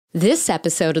This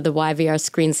episode of the YVR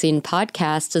Screen Scene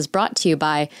podcast is brought to you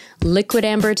by Liquid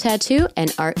Amber Tattoo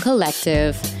and Art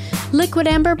Collective. Liquid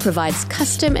Amber provides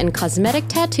custom and cosmetic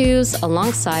tattoos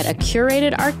alongside a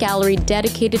curated art gallery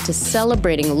dedicated to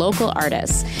celebrating local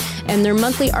artists. And their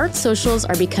monthly art socials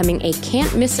are becoming a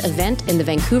can't-miss event in the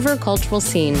Vancouver cultural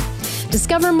scene.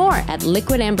 Discover more at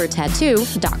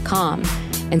liquidambertattoo.com.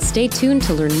 And stay tuned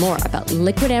to learn more about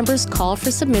Liquid Amber's call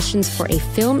for submissions for a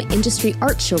film industry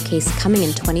art showcase coming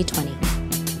in 2020.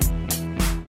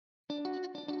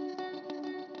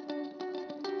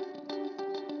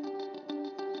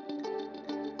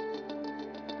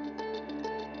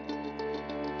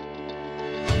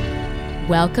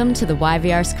 Welcome to the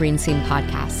YVR Screen Scene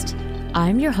podcast.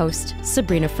 I'm your host,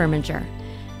 Sabrina Furminger.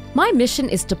 My mission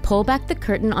is to pull back the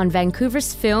curtain on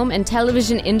Vancouver's film and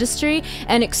television industry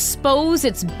and expose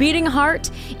its beating heart,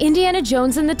 Indiana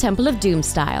Jones and the Temple of Doom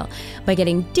style, by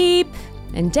getting deep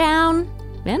and down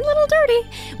and a little dirty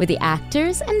with the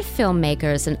actors and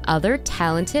filmmakers and other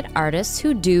talented artists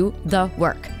who do the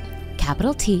work.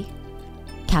 Capital T,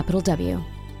 capital W.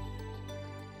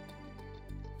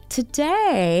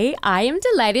 Today, I am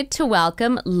delighted to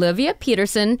welcome Luvia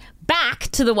Petersen back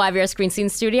to the YVR Screen Scene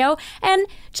studio and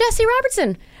Jessie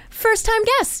Robertson, first-time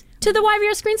guest to the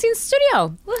YVR Screen Scene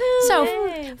studio. Woohoo! So,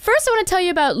 Yay. First I want to tell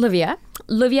you about Luvia.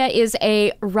 Luvia is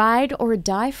a ride or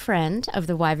die friend of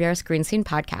the YVR Screen Scene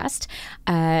podcast,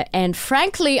 and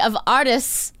frankly, of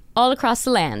artists all across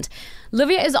the land.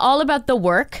 Luvia is all about the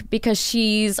work because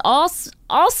she's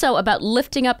also about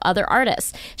lifting up other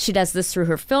artists. She does this through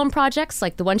her film projects,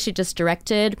 like the one she just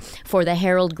directed for the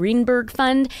Harold Greenberg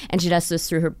Fund, and she does this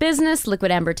through her business, Liquid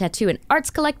Amber Tattoo and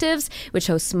Arts Collectives, which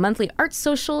hosts monthly art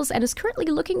socials and is currently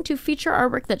looking to feature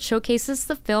artwork that showcases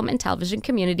the film and television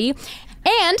community.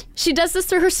 And she does this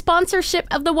through her sponsorship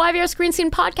of the YVR Screen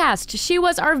Scene podcast. She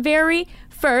was our very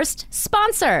first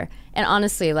sponsor. And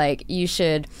honestly, we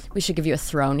should give you a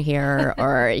throne here,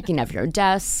 or you can have your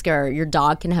desk, or your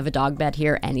dog can have a dog bed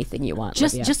here, anything you want.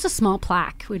 Just a small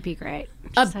plaque would be great.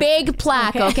 Big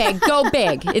plaque, okay. Go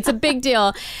big. It's a big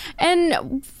deal.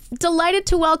 And delighted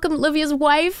to welcome Luvia's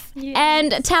wife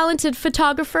and talented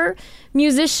photographer,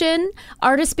 musician,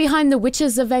 artist behind the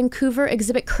Witches of Vancouver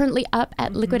exhibit currently up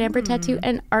at Liquid Amber Tattoo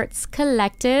and Arts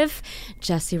Collective,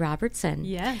 Jessie Robertson.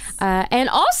 Yes. And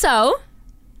also,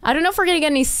 I don't know if we're going to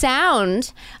get any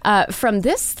sound from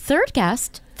this third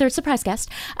surprise guest.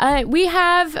 We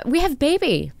have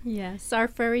Baby. Yes, our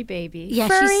furry baby. Yeah,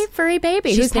 furry Baby.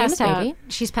 She's Whose name is passed out. Baby?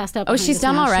 She's passed out. Oh, she's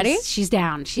done already? She's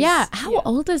down. How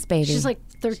old is Baby? She's like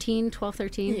 13.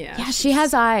 Yeah, she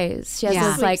has eyes. She has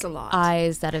those Sleeps a lot.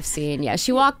 eyes that I've seen. Yeah,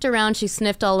 she walked around, she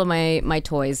sniffed all of my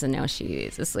toys, and now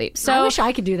she's asleep. So I wish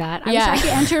I could do that. I wish I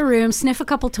could enter a room, sniff a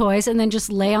couple toys, and then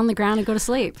just lay on the ground and go to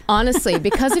sleep. Honestly,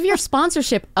 because of your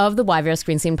sponsorship of the YVR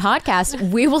Screen Scene podcast,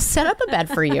 we will set up a bed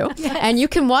for you, and you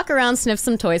can walk around, sniff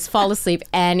some toys, fall asleep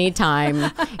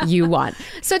anytime you want.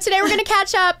 So today we're going to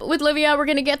catch up with Luvia. We're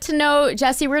going to get to know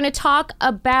Jessie. We're going to talk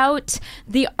about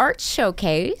the art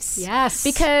showcase. Yes.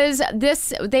 Because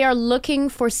they are looking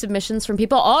for submissions from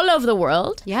people all over the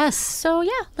world. Yes. So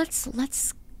yeah,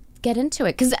 let's get into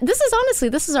it. Because this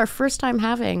is our first time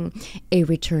having a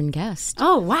return guest.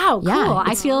 Oh, wow. Cool. Yeah,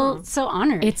 I feel so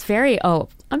honored. It's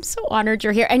I'm so honored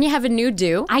you're here. And you have a new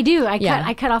do. I do.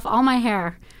 I cut off all my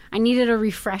hair. I needed a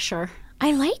refresher.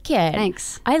 I like it.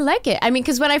 Thanks. I like it. I mean,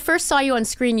 because when I first saw you on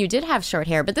screen, you did have short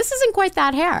hair, but this isn't quite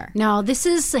that hair. No, this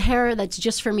is the hair that's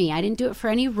just for me. I didn't do it for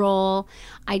any role.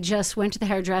 I just went to the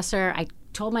hairdresser. I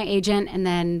told my agent, and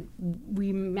then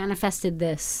we manifested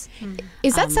this.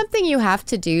 Is that something you have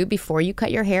to do before you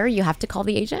cut your hair? You have to call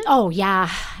the agent? Oh, yeah.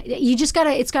 You just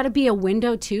it's gotta be a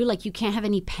window too. Like, you can't have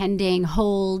any pending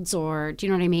holds, or, do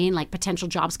you know what I mean? Like potential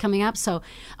jobs coming up. So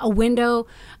a window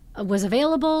was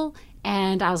available,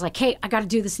 and I was like, hey, I got to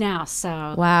do this now. So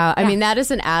wow. Yeah. I mean, that is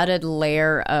an added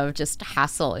layer of just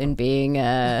hassle in being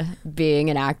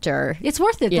an actor. It's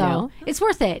worth it, though. know? It's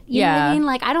worth it. You know what I mean?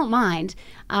 Like, I don't mind.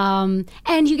 And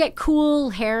you get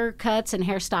cool haircuts and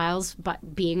hairstyles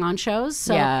but being on shows.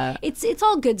 So it's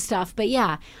all good stuff. But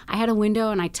yeah, I had a window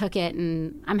and I took it,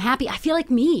 and I'm happy. I feel like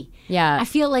me. Yeah. I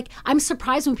feel like I'm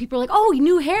surprised when people are like, oh,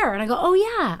 new hair. And I go, oh,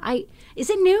 yeah. Is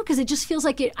it new? Because it just feels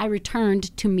like I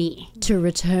returned to me. To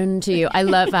return to you. I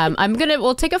love,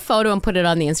 we'll take a photo and put it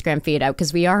on the Instagram feed out,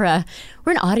 because we're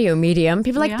an audio medium.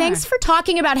 People are like, thanks for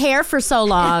talking about hair for so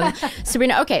long.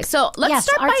 Sabrina, okay, so let's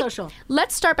start by social.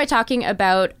 Let's start by talking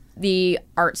about the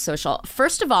Art Social.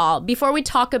 First of all, before we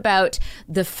talk about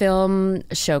the film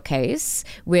showcase,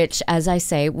 which, as I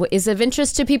say, is of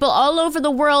interest to people all over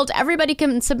the world, everybody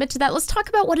can submit to that. Let's talk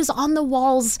about what is on the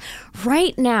walls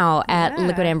right now at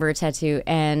Liquid Amber Tattoo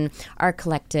and Art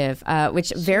Collective,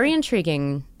 which very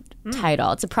intriguing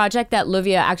title. It's a project that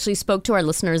Luvia actually spoke to our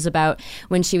listeners about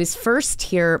when she was first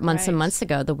here months and months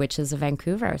ago, The Witches of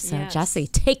Vancouver. So Jessie,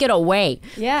 take it away.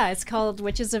 Yeah, it's called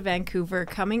Witches of Vancouver,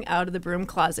 Coming Out of the Broom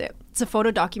Closet. It's a photo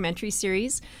documentary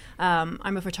series.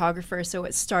 I'm a photographer, so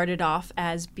it started off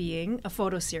as being a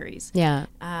photo series. Yeah.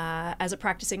 As a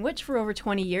practicing witch for over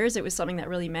 20 years, it was something that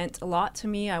really meant a lot to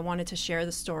me. I wanted to share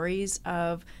the stories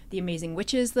of the amazing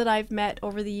witches that I've met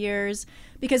over the years,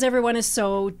 because everyone is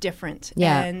so different.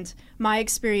 Yeah. And my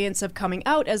experience of coming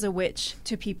out as a witch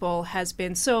to people has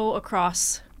been so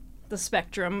across the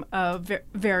spectrum of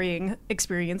varying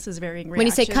experiences, varying reactions. When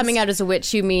you say coming out as a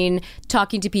witch, you mean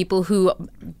talking to people who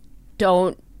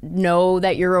don't know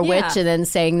that you're a witch and then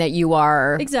saying that you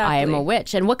are, I am a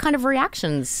witch. And what kind of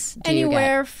reactions do you get?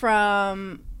 Anywhere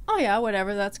from, oh yeah,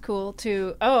 whatever, that's cool,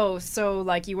 to, oh, so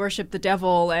like you worship the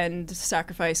devil and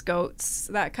sacrifice goats,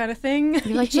 that kind of thing.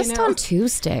 You're like, just on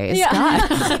Tuesdays. Yeah.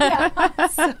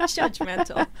 God. So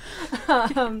judgmental.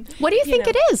 What do you think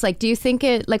it is? Like, do you think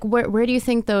it, like, where do you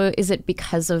think, though, is it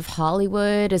because of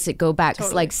Hollywood? Does it go back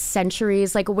like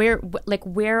centuries? Like,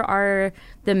 where are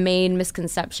the main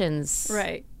misconceptions?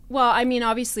 Right. Well, I mean,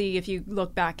 obviously, if you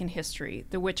look back in history,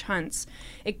 the witch hunts,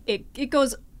 it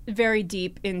goes very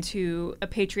deep into a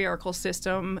patriarchal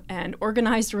system and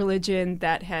organized religion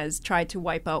that has tried to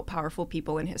wipe out powerful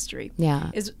people in history.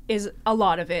 Yeah. Is a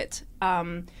lot of it.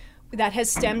 That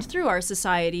has stemmed through our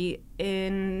society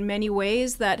in many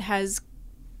ways, that has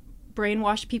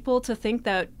brainwashed people to think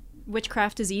that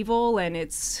witchcraft is evil and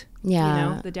it's,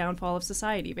 the downfall of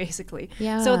society, basically.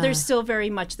 Yeah. So there's still very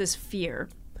much this fear.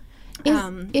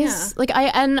 Like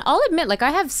I'll admit, like,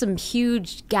 I have some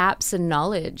huge gaps in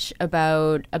knowledge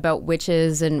about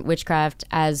witches and witchcraft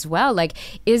as well. Like,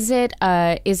 is it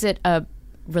a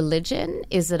religion?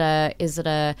 Is it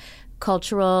a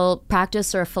cultural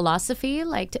practice or a philosophy?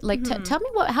 Like, tell me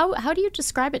how do you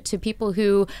describe it to people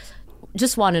who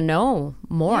just want to know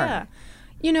more?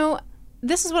 Yeah,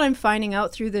 this is what I'm finding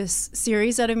out through this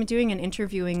series that I'm doing and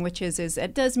interviewing witches. Is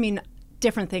it does mean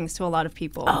different things to a lot of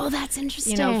people. Oh, that's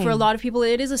interesting. For a lot of people,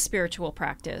 it is a spiritual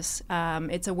practice.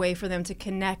 It's a way for them to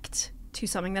connect to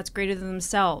something that's greater than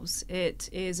themselves. It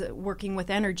is working with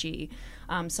energy.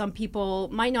 Some people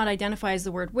might not identify as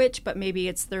the word witch, but maybe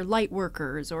it's their light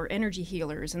workers or energy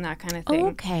healers and that kind of thing.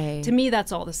 Okay. To me,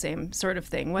 that's all the same sort of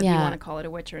thing, whether you want to call it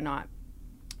a witch or not.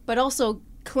 But also,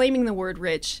 claiming the word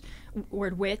witch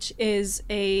is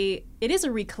a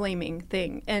reclaiming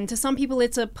thing, and to some people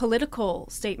it's a political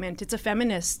statement. It's a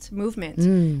feminist movement.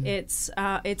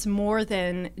 It's more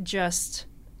than just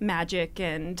magic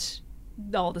and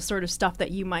all the sort of stuff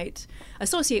that you might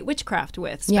associate witchcraft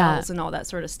with, spells and all that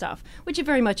sort of stuff, which it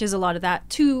very much is a lot of that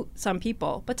to some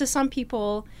people. But to some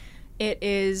people, it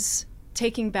is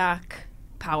taking back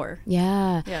power.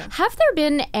 Yeah. Have there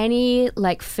been any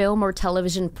like film or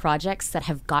television projects that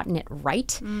have gotten it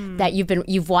right, that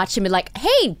you've watched and been like,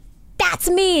 hey, that's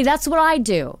me, that's what I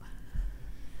do,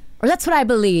 or that's what I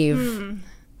believe?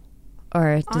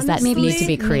 Or does that need to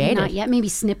be created? Not yet. Maybe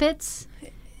snippets.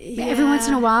 Every once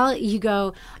in a while you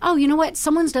go, oh, you know what,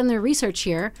 someone's done their research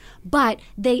here, but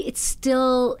it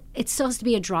still has to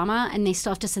be a drama, and they still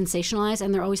have to sensationalize,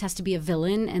 and there always has to be a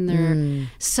villain, and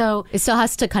so it still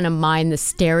has to kind of mine the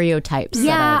stereotypes.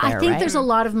 Yeah, that are there, I think right? there's a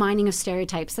lot of mining of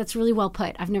stereotypes. That's really well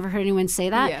put. I've never heard anyone say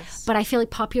that, but I feel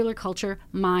like popular culture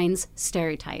mines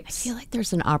stereotypes. I feel like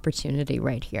there's an opportunity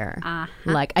right here.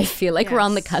 Like, I feel like we're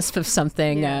on the cusp of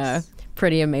something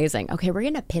pretty amazing. Okay, we're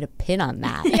gonna put a pin on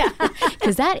that.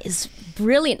 Because that is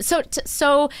brilliant. So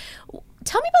tell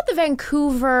me about the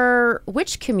Vancouver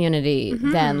witch community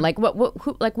then. Like,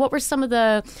 what were some of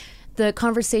the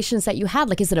conversations that you had?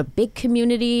 Like, is it a big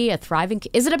community, a thriving?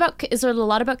 Is it a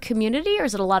lot about community, or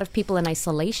is it a lot of people in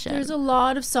isolation? There's a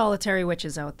lot of solitary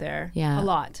witches out there. Yeah, a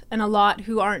lot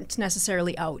who aren't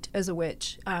necessarily out as a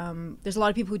witch. There's a lot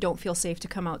of people who don't feel safe to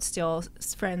come out still.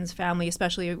 Friends, family,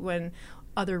 especially when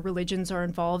other religions are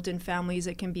involved in families,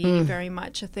 it can be very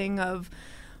much a thing of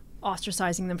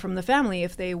ostracizing them from the family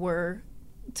if they were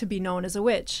to be known as a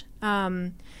witch.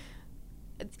 As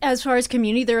far as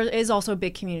community, there is also a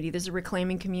big community. There's a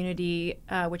reclaiming community,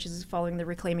 which is following the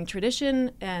reclaiming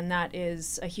tradition, and that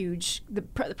is a huge,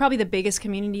 probably the biggest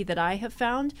community that I have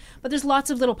found. But there's lots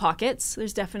of little pockets.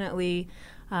 There's definitely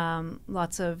there's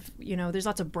lots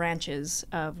of branches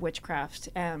of witchcraft.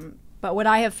 But what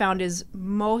I have found is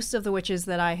most of the witches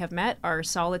that I have met are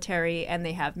solitary, and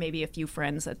they have maybe a few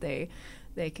friends that they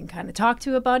can kind of talk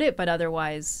to about it. But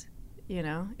otherwise,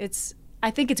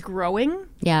 I think it's growing,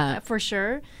 for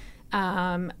sure.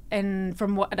 And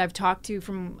from what I've talked to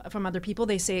from other people,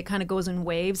 they say it kind of goes in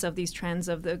waves of these trends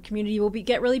of the community will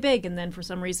get really big, and then for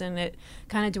some reason it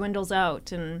kind of dwindles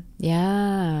out. And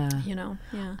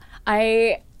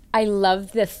I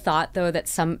love the thought, though, that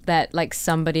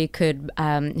somebody could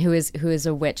who is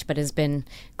a witch but has been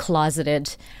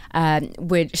closeted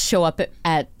would show up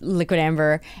at Liquid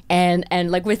Amber and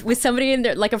like with somebody in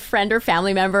there, like a friend or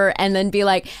family member, and then be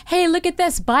like, "Hey, look at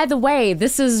this! By the way,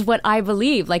 this is what I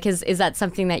believe." Like, is that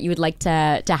something that you would like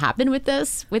to happen with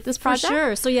this project? For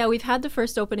sure. So yeah, we've had the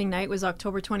first opening night was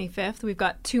October 25th. We've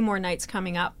got 2 more nights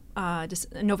coming up.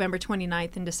 November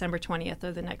 29th and December 20th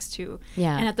are the next 2.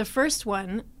 Yeah. And at the first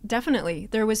one, definitely,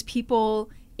 there was people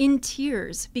in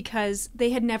tears because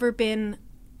they had never been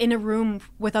in a room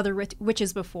with other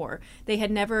witches before. They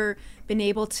had never been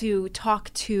able to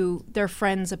talk to their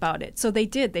friends about it. So they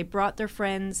did. They brought their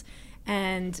friends,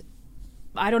 and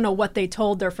I don't know what they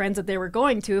told their friends that they were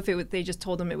going to, if they just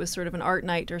told them it was sort of an art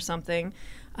night or something.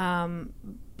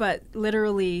 But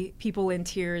literally people in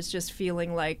tears, just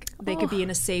feeling like they could be in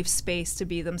a safe space to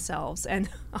be themselves. And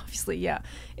obviously,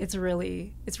 it's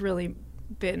really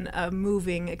been a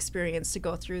moving experience to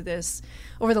go through this.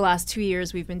 Over the last 2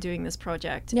 years, we've been doing this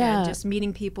project and just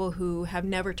meeting people who have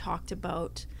never talked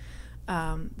about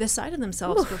this side of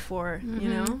themselves before,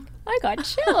 I got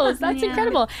chills. That's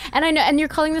incredible. And I know, and you're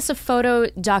calling this a photo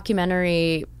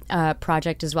documentary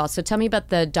project as well. So tell me about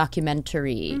the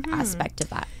documentary aspect of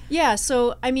that. Yeah.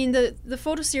 So I mean, the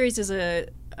photo series is a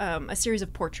series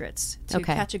of portraits to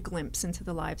catch a glimpse into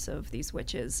the lives of these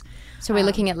witches. So we're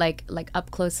looking at like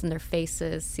up close in their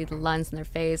faces, see the lines in their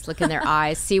face, look in their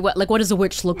eyes, see what does a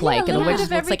witch look like, and a witch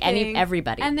looks like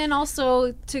everybody. And then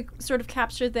also to sort of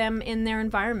capture them in their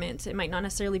environment. It might not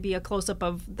necessarily be a close up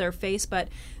of their face, but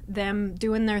them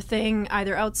doing their thing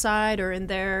either outside or in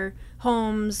their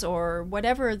homes or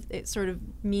whatever it sort of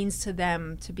means to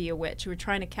them to be a witch. We're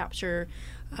trying to capture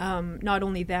not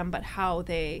only them but how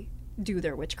they do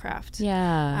their witchcraft.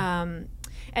 And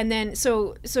then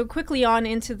so quickly on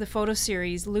into the photo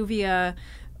series, Luvia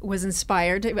was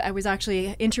inspired. I was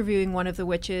actually interviewing one of the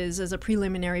witches as a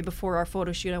preliminary before our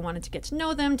photo shoot. I wanted to get to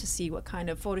know them, to see what kind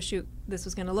of photo shoot this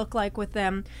was going to look like with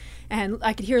them. And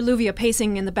I could hear Luvia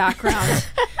pacing in the background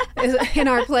in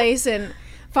our place, and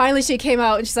finally she came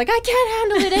out and she's like, "I can't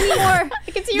handle it anymore."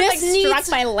 I can see you're struck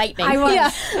by lightning. I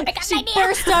was. She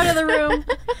burst out of the room.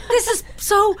 This is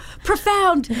so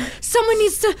profound. Someone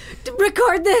needs to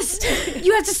record this.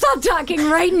 You have to stop talking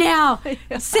right now.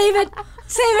 Save it.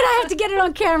 I have to get it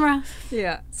on camera.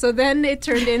 Yeah. So then it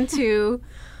turned into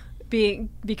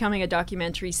becoming a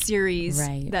documentary series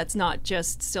that's not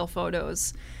just still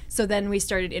photos. So then we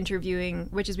started interviewing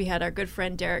witches. We had our good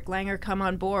friend Derek Langer come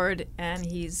on board, and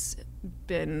he's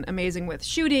been amazing with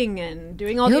shooting and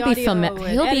doing all the audio.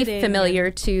 He'll be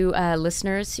familiar to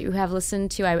listeners who have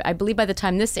listened to, I believe by the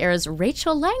time this airs,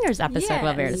 Rachel Langer's episode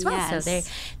will air as well. So they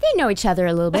know each other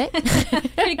a little bit.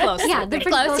 Pretty close. Yeah, they're pretty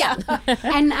close. Yeah.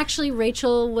 And actually,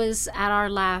 Rachel was at our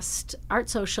last art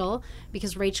social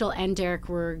because Rachel and Derek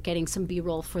were getting some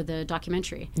B-roll for the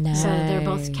documentary. Nice. So they're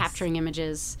both capturing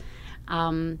images.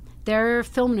 They're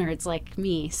film nerds like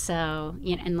me, so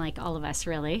and like all of us,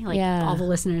 really, all the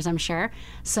listeners, I'm sure.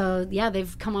 So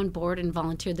they've come on board and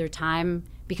volunteered their time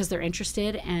because they're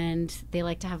interested and they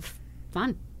like to have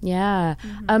fun. Yeah.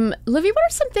 Luvia, what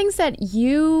are some things that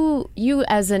you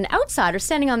as an outsider,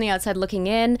 standing on the outside looking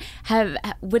in,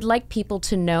 would like people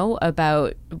to know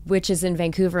about witches in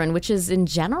Vancouver and witches in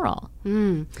general?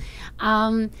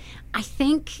 I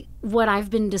think what I've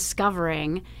been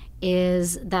discovering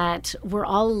is that we're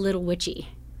all a little witchy.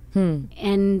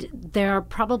 And there are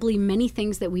probably many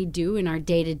things that we do in our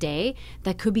day-to-day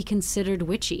that could be considered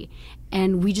witchy,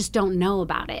 and we just don't know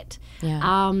about it.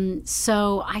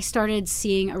 So I started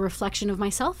seeing a reflection of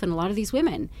myself in a lot of these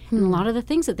women and a lot of the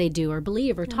things that they do or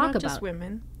believe or talk about. Not just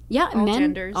women. Yeah, all men,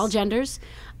 genders. All genders.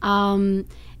 And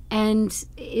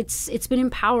it's been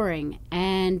empowering,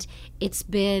 and it's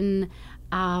been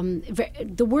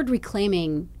the word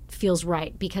reclaiming feels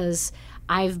right, because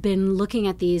I've been looking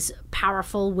at these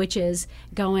powerful witches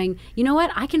going, you know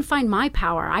what, I can find my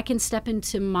power. I can step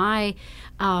into my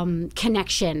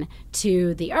connection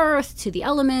to the earth, to the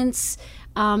elements,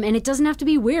 and it doesn't have to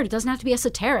be weird. It doesn't have to be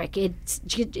esoteric. It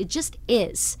just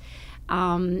is.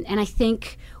 And I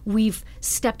think we've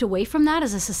stepped away from that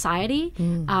as a society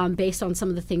based on some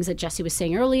of the things that Jessie was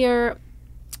saying earlier.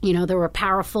 There were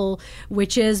powerful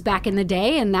witches back in the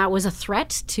day, and that was a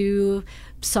threat to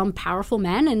some powerful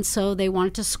men, and so they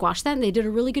wanted to squash that, and they did a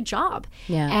really good job.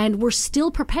 Yeah. And we're still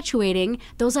perpetuating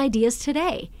those ideas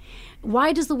today.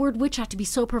 Why does the word witch have to be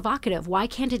so provocative? Why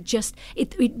can't it just,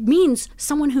 it means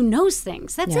someone who knows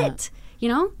things. That's it.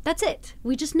 That's it.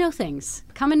 We just know things.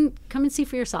 Come and see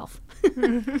for yourself.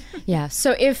 Yeah.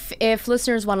 So if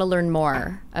listeners want to learn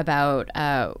more about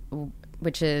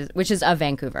witches of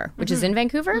Vancouver, which is in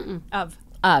Vancouver? Of.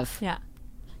 Yeah.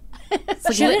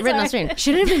 It's written on the screen.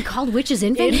 Should it have been called Witches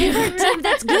in Vancouver?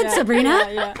 That's good, Sabrina.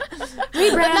 Yeah.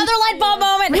 Rebrand. Another light bulb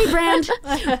moment.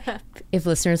 Rebrand. If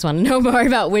listeners want to know more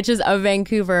about Witches of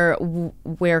Vancouver,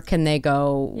 where can they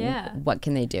go? Yeah. What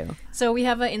can they do? So we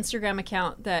have an Instagram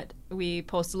account that we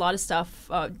post a lot of stuff,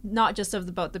 not just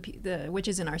about the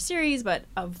witches in our series, but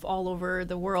of all over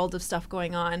the world of stuff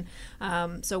going on.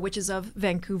 So Witches of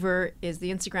Vancouver is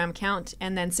the Instagram account.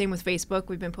 And then same with Facebook.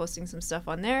 We've been posting some stuff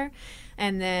on there.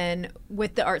 And then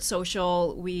with the Art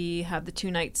Social, we have the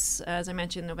 2 nights, as I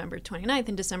mentioned, November 29th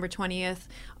and December 20th.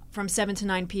 From 7 to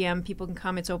 9 p.m. People can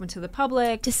come. It's open to the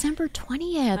public. December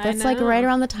 20th. That's like right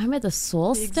around the time of the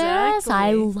solstice. Exactly.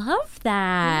 I love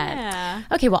that. Yeah.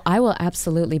 Okay, well, I will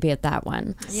absolutely be at that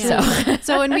one. Yeah.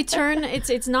 So in return,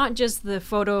 it's not just the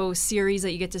photo series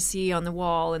that you get to see on the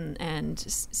wall and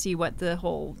see what the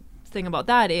whole thing about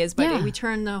that is, but we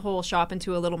turn the whole shop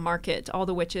into a little market. All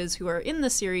the witches who are in the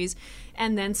series,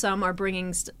 and then some are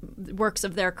bringing works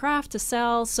of their craft to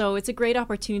sell. So it's a great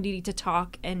opportunity to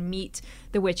talk and meet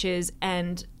the witches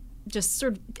and just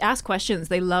sort of ask questions.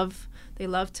 They love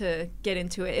to get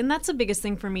into it, and that's the biggest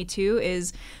thing for me too,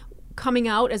 is coming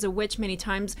out as a witch. Many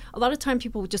times, a lot of time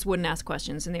people just wouldn't ask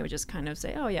questions, and they would just kind of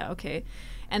say, oh yeah, okay.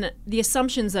 And the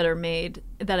assumptions that are made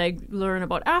that I learn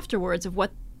about afterwards of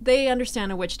what they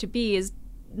understand a witch to be is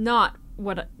not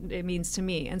what it means to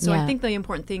me. And so I think the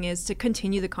important thing is to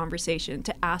continue the conversation,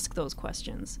 to ask those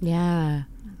questions. Yeah.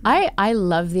 I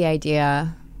love the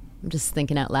idea, I'm just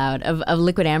thinking out loud, of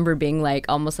Liquid Amber being like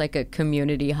almost like a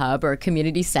community hub or a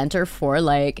community center for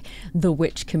like the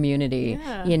witch community,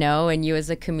 and you as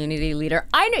a community leader.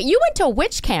 I know you went to a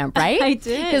witch camp, right? I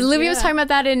did. Because Luvia was talking about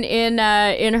that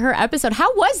in her episode.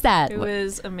 How was that? It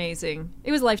was amazing.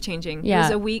 It was life-changing. Yeah. It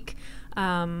was a week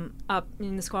up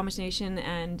in the Squamish Nation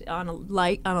and on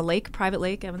a lake, private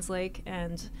lake, Evans Lake,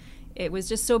 and it was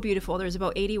just so beautiful. There was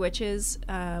about 80 witches.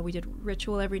 We did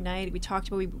ritual every night. We talked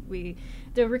about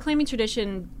the reclaiming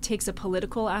tradition takes a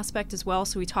political aspect as well.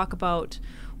 So we talk about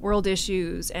world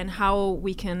issues and how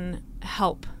we can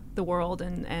help the world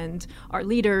and our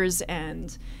leaders,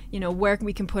 and where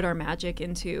we can put our magic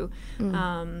into.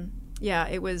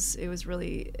 It was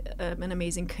really an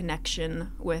amazing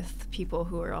connection with people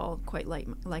who are all quite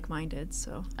like-minded.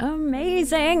 So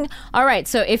amazing! All right,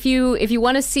 so if you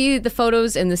want to see the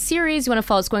photos in the series, you want to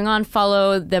follow what's going on,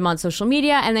 follow them on social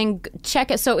media, and then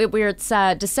check it. So it's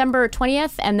December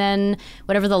 20th, and then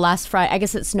whatever the last Friday. I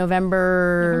guess it's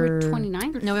November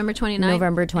 29th. November 29th.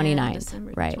 November 29th.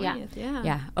 December right? 20th.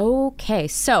 Yeah. Okay.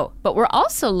 So, but we're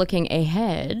also looking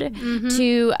ahead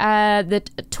to the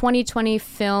 2020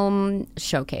 film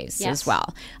showcase as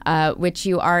well, which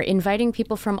you are inviting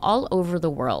people from all over the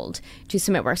world to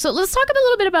submit work. So let's talk a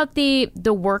little bit about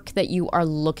the work that you are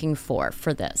looking for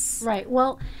this. Right.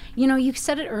 Well, you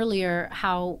said it earlier,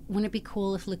 how wouldn't it be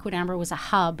cool if Liquid Amber was a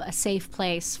hub, a safe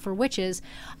place for witches?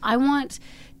 I want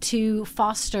to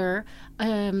foster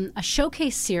a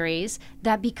showcase series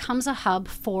that becomes a hub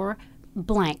for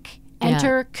blank.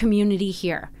 Enter community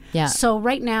here. Yeah. So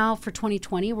right now for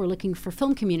 2020, we're looking for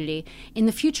film community. In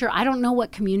the future, I don't know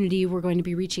what community we're going to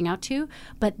be reaching out to,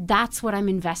 but that's what I'm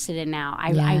invested in now.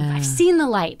 I've seen the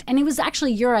light, and it was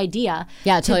actually your idea.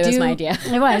 Yeah, it totally was my idea.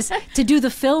 It was to do the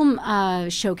film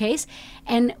showcase,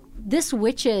 and this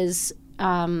witches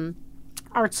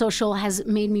Art Social has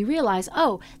made me realize,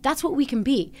 that's what we can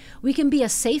be. We can be a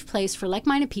safe place for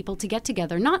like-minded people to get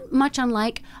together, not much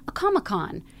unlike a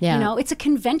Comic-Con. Yeah. It's a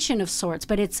convention of sorts,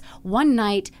 but it's one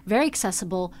night, very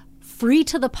accessible, free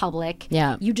to the public.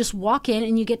 Yeah. You just walk in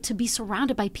and you get to be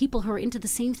surrounded by people who are into the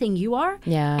same thing you are,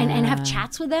 and have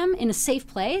chats with them in a safe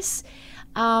place.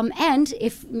 And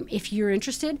if you're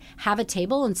interested, have a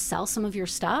table and sell some of your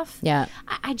stuff. Yeah.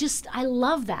 I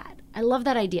love that. I love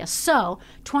that idea. So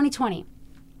 2020,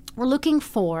 we're looking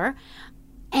for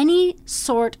any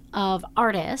sort of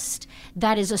artist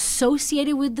that is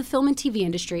associated with the film and TV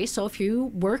industry. So if you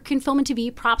work in film and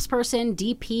TV, props person,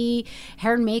 DP,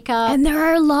 hair and makeup. And there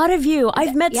are a lot of you.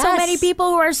 I've met so many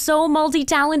people who are so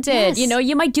multi-talented. Yes. You know,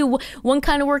 you might do one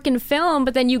kind of work in film,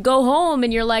 but then you go home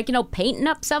and you're like, you know, painting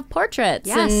up self-portraits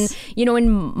and, you know, in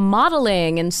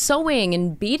modeling and sewing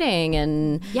and beading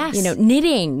and, you know,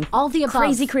 knitting. All the above.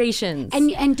 Crazy creations.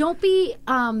 And don't be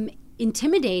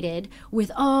intimidated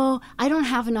with, oh, I don't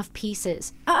have enough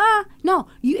pieces. No.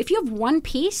 If you have one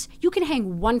piece, you can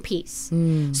hang one piece.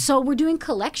 So we're doing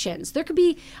collections. There could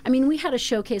be, I mean, we had a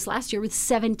showcase last year with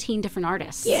 17 different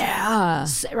artists. Yeah.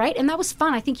 Right? And that was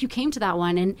fun. I think you came to that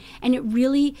one. And it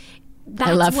really...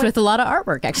 I left with a lot of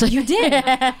artwork, actually. You did.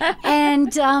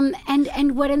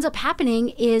 and what ends up happening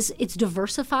is it's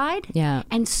diversified. Yeah.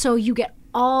 And so you get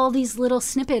all these little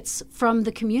snippets from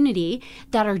the community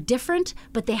that are different,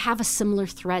 but they have a similar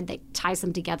thread that ties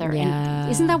them together. Yeah.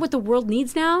 And isn't that what the world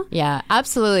needs now? Yeah,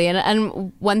 absolutely.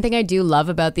 And one thing I do love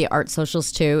about the art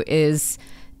socials too is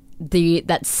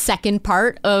that second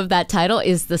part of that title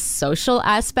is the social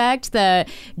aspect, the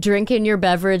drinking your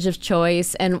beverage of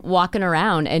choice and walking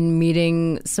around and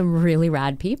meeting some really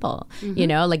rad people. You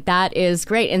know, like that is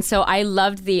great. And so I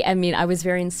loved I was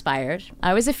very inspired.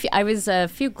 I was a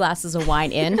few glasses of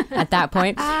wine in at that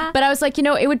point, but I was like, you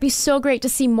know, it would be so great to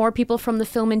see more people from the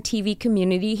film and TV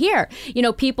community here. You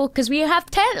know, people, because we have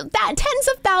tens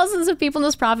of thousands of people in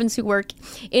this province who work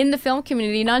in the film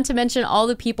community, not to mention all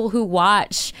the people who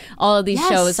watch all of these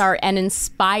shows and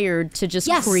inspired to just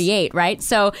create, right?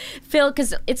 So Phil,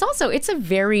 because it's a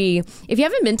very, if you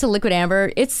haven't been to Liquid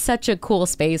Amber, it's such a cool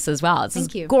space as well. It's this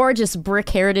gorgeous brick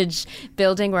heritage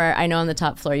building where I know on the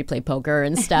top floor you play poker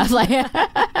and stuff. Like,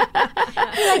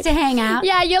 you like to hang out.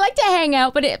 Yeah, you like to hang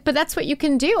out, but that's what you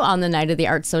can do on the night of the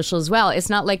art social as well. It's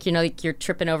not like, you know, like you're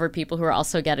tripping over people who are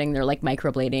also getting their like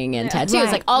microblading and tattoos.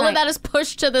 Right, like all of that is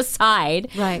pushed to the side.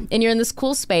 Right. And you're in this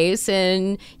cool space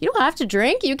and you don't have to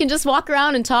drink. You can just walk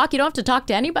around and talk. You don't have to talk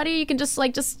to anybody. You can just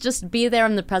like just be there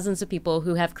in the presence of people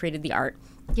who have created the art.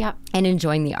 Yeah. And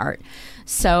enjoying the art.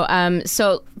 So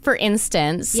for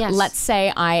instance, let's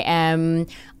say I am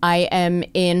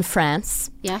in France.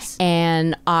 Yes.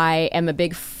 And I am a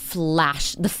big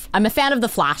I'm a fan of The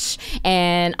Flash,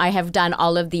 and I have done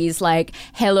all of these like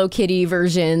Hello Kitty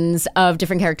versions of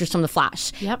different characters from The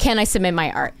Flash. Yep. Can I submit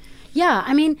my art? Yeah,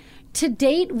 I mean, to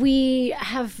date, we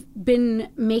have been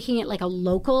making it like a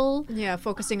local. Yeah,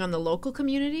 focusing on the local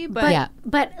community. But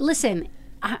listen,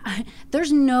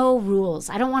 there's no rules.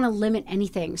 I don't want to limit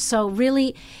anything. So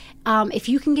really, if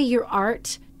you can get your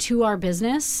art to our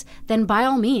business, then by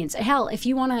all means. Hell, if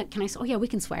you want to, can I say, oh yeah, we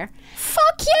can swear.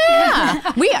 Fuck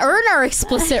yeah! We earn our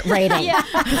explicit rating.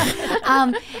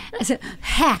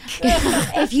 Heck,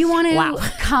 if you want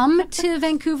to come to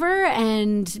Vancouver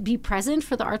and be present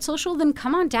for the art social, then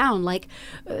come on down. Like,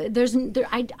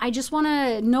 I just want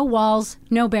to, no walls,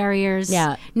 no barriers,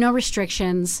 no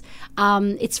restrictions.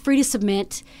 It's free to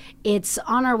submit. It's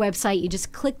on our website. You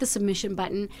just click the submission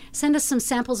button, send us some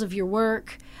samples of your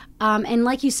work. And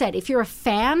like you said, if you're a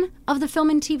fan of the film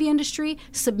and TV industry,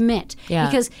 submit. Yeah.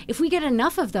 Because if we get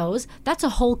enough of those, that's a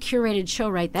whole curated show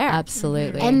right there.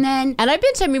 Absolutely. And I've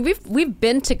been to, I mean, we've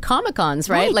been to Comic-Cons,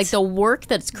 right? Like the work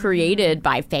that's created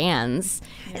by fans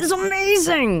is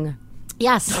amazing.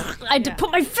 Yes. I had to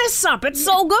put my fists up. It's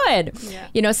so good. Yeah.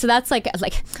 You know, so that's like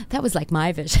that was like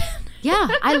my vision. Yeah,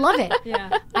 I love it.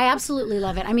 Yeah. I absolutely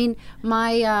love it. I mean,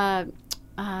 my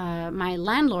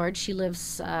landlord, she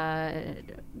lives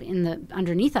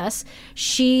underneath us.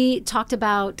 She talked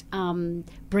about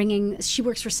she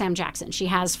works for Sam Jackson. She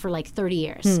has for like 30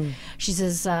 years. She's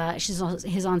his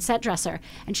on-set dresser.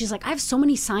 And she's like, I have so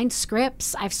many signed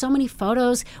scripts. I have so many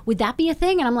photos. Would that be a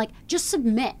thing? And I'm like, just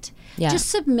submit. Yeah. Just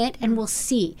submit and we'll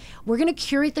see. We're going to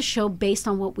curate the show based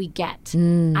on what we get.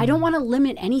 I don't want to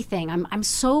limit anything. I'm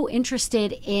so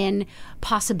interested in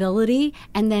possibility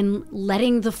and then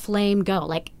letting the flame go.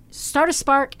 Like, start a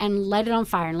spark and light it on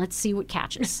fire and let's see what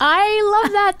catches. I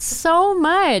love that so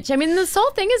much. I mean, this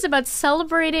whole thing is about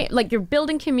celebrating, like you're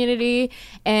building community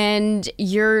and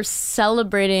you're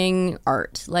celebrating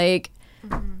art. Like,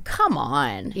 come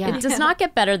on. Yeah. It does not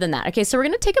get better than that. Okay, so we're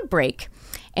going to take a break.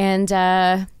 And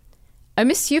I'm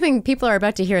assuming people are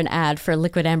about to hear an ad for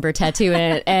Liquid Amber Tattoo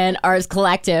and Ars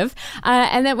Collective.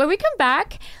 And then when we come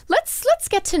back, let's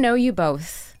get to know you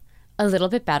both a little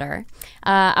bit better.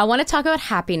 I want to talk about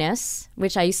happiness,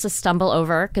 which I used to stumble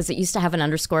over because it used to have an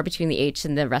underscore between the H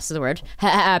and the rest of the word.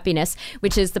 Happiness,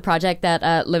 which is the project that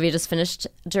Luvia just finished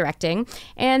directing.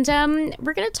 And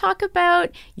we're going to talk about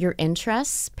your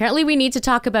interests. Apparently, we need to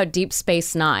talk about Deep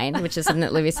Space Nine, which is something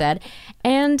that Luvia said.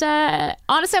 And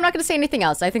honestly, I'm not going to say anything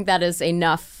else. I think that is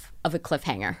enough of a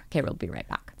cliffhanger. Okay, we'll be right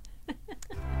back.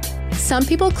 Some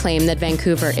people claim that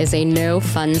Vancouver is a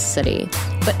no-fun city,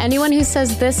 but anyone who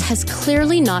says this has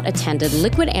clearly not attended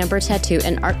Liquid Amber Tattoo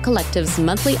and Art Collective's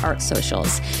monthly art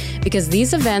socials, because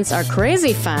these events are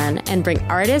crazy fun and bring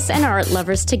artists and art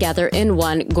lovers together in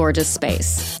one gorgeous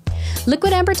space.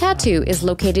 Liquid Amber Tattoo is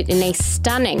located in a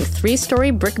stunning 3-story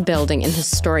brick building in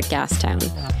historic Gastown.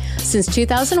 Since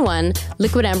 2001,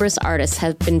 Liquid Amber's artists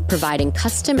have been providing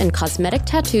custom and cosmetic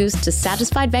tattoos to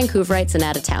satisfied Vancouverites and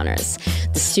out-of-towners.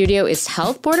 The studio is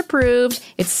health board approved,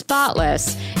 it's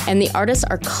spotless, and the artists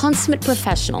are consummate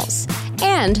professionals.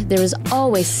 And there is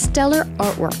always stellar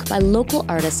artwork by local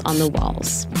artists on the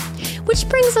walls. Which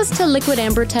brings us to Liquid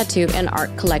Amber Tattoo and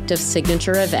Art Collective's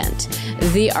signature event,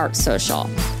 the Art Social.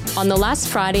 On the last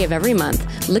Friday of every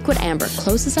month, Liquid Amber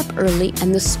closes up early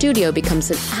and the studio becomes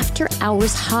an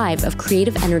after-hours hive of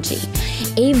creative energy.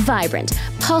 A vibrant,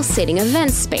 pulsating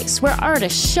event space where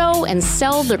artists show and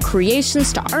sell their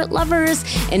creations to art lovers,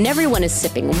 and everyone is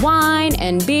sipping wine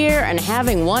and beer and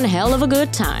having one hell of a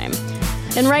good time.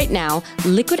 And right now,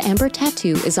 Liquid Amber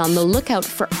Tattoo is on the lookout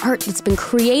for art that's been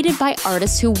created by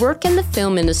artists who work in the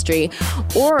film industry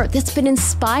or that's been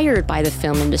inspired by the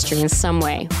film industry in some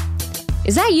way.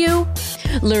 Is that you?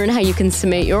 Learn how you can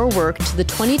submit your work to the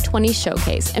 2020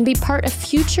 showcase and be part of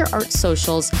future art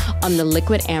socials on the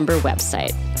Liquid Amber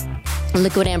website.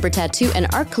 Liquid Amber Tattoo and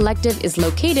Art Collective is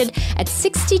located at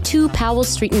 62 Powell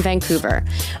Street in Vancouver.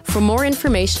 For more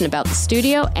information about the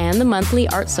studio and the monthly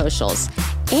art socials,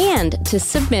 and to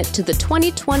submit to the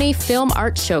 2020 Film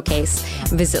Art Showcase,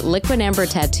 visit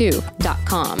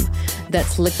liquidambertattoo.com.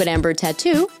 That's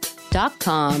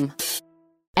liquidambertattoo.com.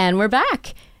 And we're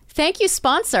back. Thank you,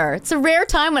 sponsor. It's a rare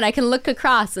time when I can look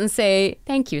across and say,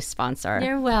 thank you, sponsor.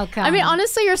 You're welcome. I mean,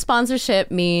 honestly, your sponsorship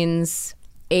means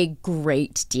a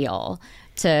great deal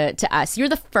to us. You're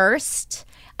the first.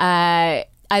 I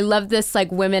love this,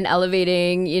 like, women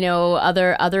elevating, you know,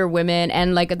 other women.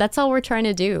 And, like, that's all we're trying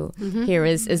to do here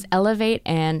is elevate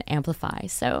and amplify.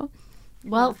 So,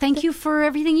 well, thank you for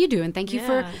everything you do. And thank you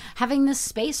for having this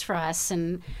space for us.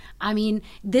 And I mean,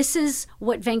 this is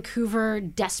what Vancouver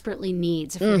desperately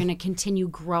needs if we're going to continue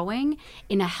growing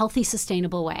in a healthy,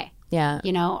 sustainable way. Yeah.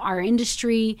 You know, our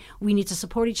industry, we need to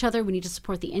support each other. We need to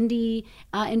support the indie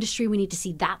industry. We need to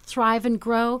see that thrive and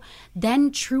grow.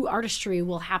 Then true artistry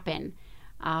will happen.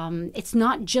 It's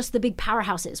not just the big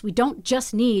powerhouses. We don't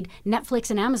just need Netflix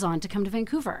and Amazon to come to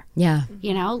Vancouver. Yeah.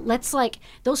 You know, let's, like,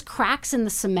 those cracks in the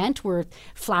cement where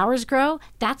flowers grow,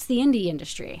 that's the indie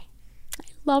industry.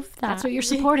 Love that. That's what you're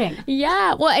supporting.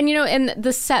 Yeah. Well, and, you know, and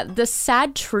the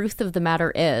sad truth of the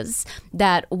matter is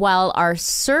that while our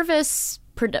the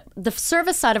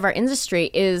service side of our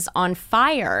industry is on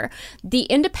fire, the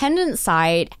independent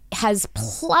side has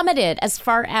plummeted as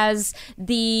far as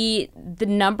the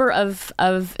number of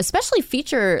especially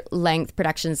feature length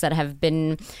productions that have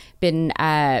been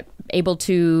able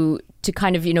to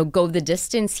kind of, you know, go the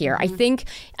distance here. I think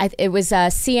it was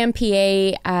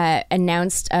CMPA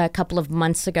announced a couple of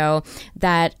months ago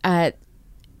that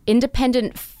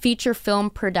independent feature film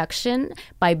production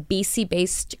by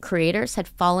BC-based creators had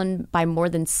fallen by more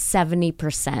than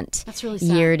 70%. That's really sad.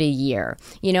 Year to year.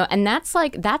 You know, and that's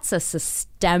a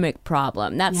systemic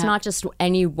problem. That's not just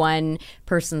any one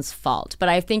person's fault. But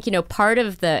I think, you know, part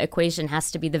of the equation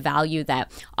has to be the value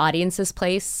that audiences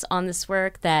place on this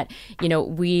work, that, you know,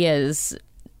 we as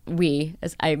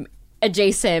I'm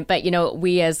adjacent, but, you know,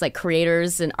 we as, like,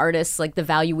 creators and artists, like, the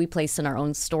value we place in our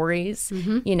own stories,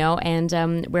 you know,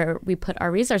 and where we put our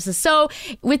resources. So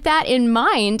with that in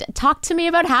mind, talk to me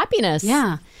about happiness.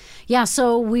 Yeah.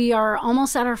 So we are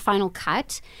almost at our final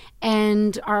cut,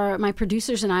 and my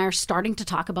producers and I are starting to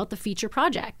talk about the feature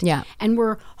project. Yeah. And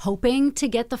we're hoping to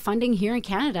get the funding here in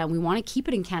Canada. We want to keep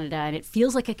it in Canada, and it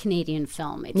feels like a Canadian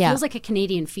film. It feels like a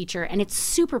Canadian feature, and it's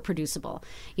super producible.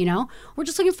 You know, we're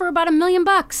just looking for about $1 million.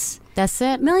 That's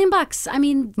it. $1 million. I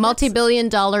mean,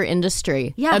 multi-billion-dollar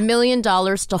industry. Yeah. $1 million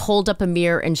to hold up a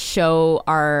mirror and show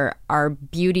our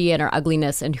beauty and our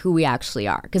ugliness and who we actually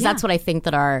are. Because that's what I think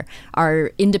that our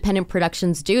independent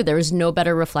productions do. There is no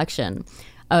better reflection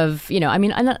of, I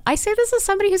mean, and I say this as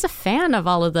somebody who's a fan of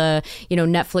all of the,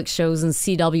 Netflix shows and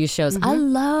CW shows. I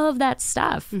love that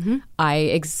stuff.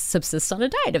 I subsist on a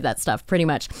diet of that stuff pretty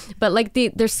much. But like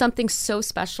there's something so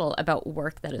special about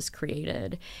work that is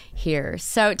created here.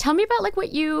 So tell me about like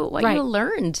what you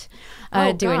learned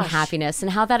doing Happiness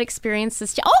and how that experience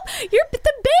is. Oh,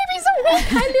 the baby's awake.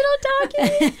 Hi, little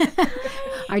doggy.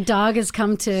 Our dog has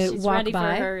come to she's walk ready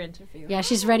by. For her interview. Yeah,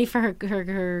 she's ready for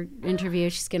her interview.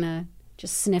 She's gonna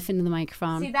just sniff into the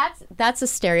microphone. See, that's a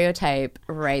stereotype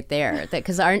right there.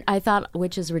 Because I thought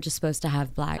witches were just supposed to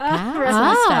have black cats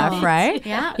and stuff, right?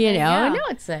 Yeah, no,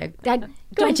 it's a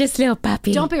gorgeous little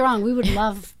puppy. Don't be wrong. We would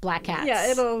love black cats.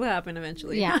 Yeah, it'll happen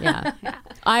eventually. Yeah.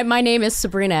 My name is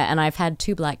Sabrina, and I've had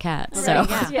 2 black cats. So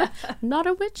not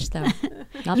a witch though.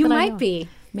 Not You that I might know. be.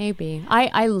 Maybe.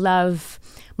 I love.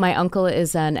 My uncle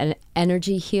is an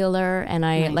energy healer, and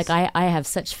I have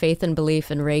such faith and belief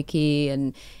in Reiki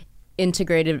and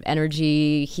integrated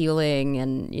energy healing,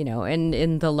 and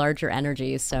in the larger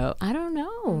energy. So I don't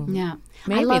know. Yeah,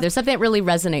 maybe there's something that really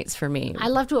resonates for me. I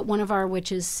loved what one of our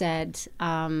witches said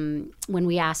when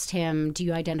we asked him, "Do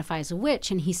you identify as a witch?"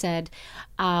 And he said,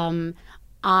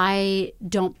 "I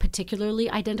don't particularly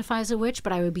identify as a witch,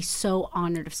 but I would be so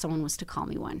honored if someone was to call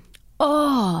me one."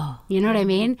 Oh, you know what I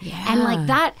mean? Yeah. And like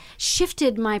that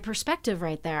shifted my perspective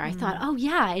right there. I thought, oh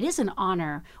yeah, it is an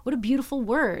honor. What a beautiful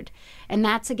word. And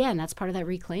that's part of that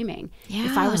reclaiming. Yeah.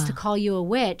 If I was to call you a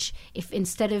witch, if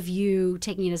instead of you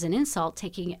taking it as an insult,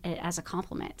 taking it as a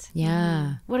compliment.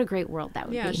 yeah. What a great world that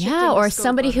would be. Yeah, or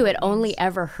somebody who had only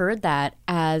ever heard that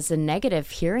as a negative,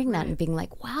 hearing that and being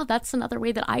like, wow, that's another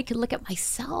way that I could look at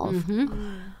myself.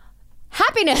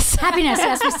 Happiness,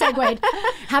 yes, we segued.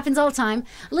 Happens all the time.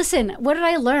 Listen, what did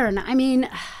I learn? I mean,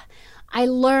 I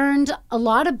learned a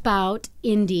lot about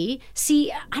indie.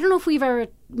 See, I don't know if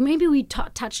maybe we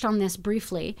touched on this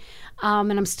briefly,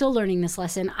 and I'm still learning this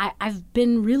lesson. I've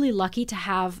been really lucky to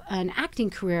have an acting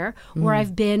career where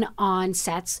I've been on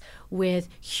sets with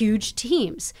huge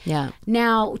teams. Yeah.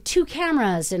 Now, 2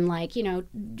 cameras and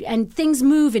and things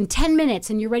move in 10 minutes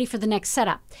and you're ready for the next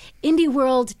setup. Indie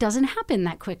world doesn't happen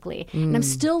that quickly. And I'm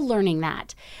still learning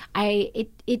that.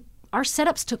 Our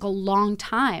setups took a long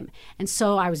time. And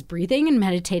so I was breathing and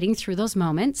meditating through those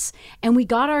moments, and we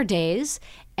got our days.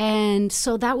 And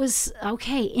so that was,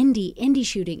 okay, indie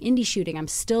shooting. I'm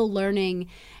still learning.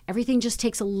 Everything just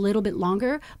takes a little bit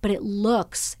longer, but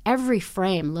every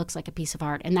frame looks like a piece of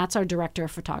art. And that's our director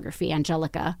of photography,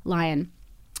 Angelica Lyon.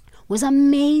 Was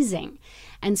amazing.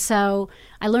 And so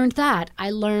I learned that.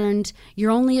 I learned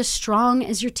you're only as strong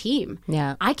as your team.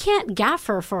 Yeah. I can't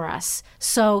gaffer for us.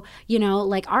 So,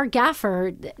 our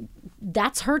gaffer,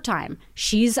 that's her time.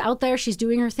 She's out there, she's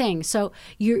doing her thing. So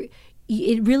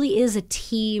it really is a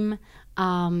team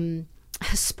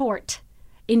sport,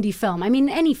 indie film. I mean,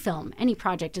 any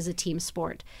project is a team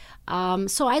sport.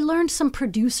 So I learned some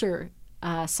producer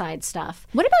side stuff.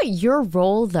 What about your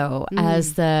role though,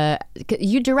 as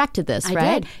you directed this, right?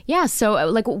 I did. Yeah.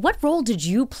 So what role did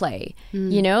you play?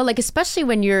 Especially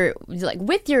when you're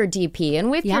with your DP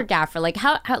and with your gaffer,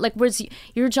 how was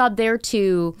your job there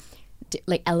to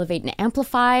elevate and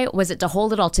amplify? Was it to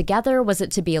hold it all together? Was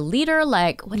it to be a leader?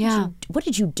 What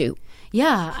did you do?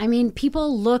 Yeah, I mean,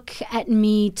 people look at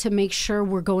me to make sure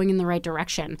we're going in the right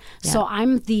direction. Yeah. So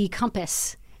I'm the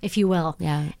compass, if you will.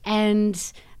 Yeah.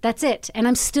 And that's it. And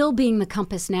I'm still being the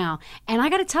compass now. And I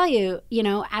got to tell you,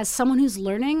 as someone who's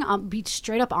learning, I'll be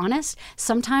straight up honest.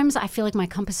 Sometimes I feel like my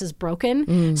compass is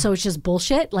broken. So it's just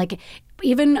bullshit. Like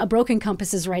even a broken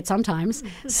compass is right sometimes.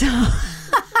 So,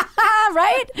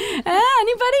 right?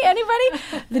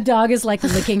 Anybody? The dog is like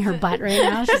licking her butt right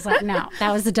now. She's like, no,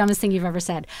 that was the dumbest thing you've ever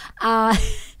said.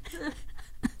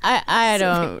 I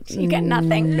don't. You get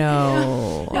nothing.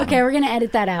 No. Okay, we're gonna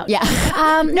edit that out. Yeah.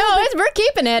 We're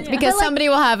keeping it because somebody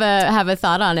will have a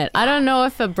thought on it. I don't know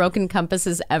if a broken compass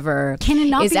is ever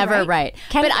right.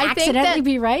 Can it accidentally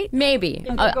be right? Maybe.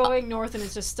 If you're going north and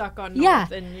it's just stuck on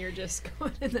north, and you're just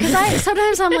going. Because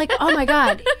sometimes I'm like, oh my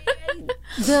god,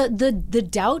 the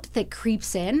doubt that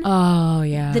creeps in. Oh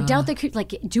yeah. The doubt that creeps.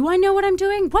 Like, do I know what I'm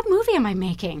doing? What movie am I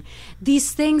making?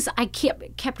 These things I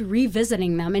kept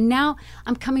revisiting them, and now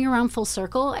I'm coming around full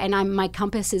circle, and my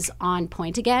compass is on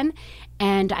point again,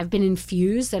 and I've been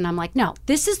infused, and I'm like, no,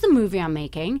 this is the movie I'm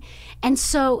making. And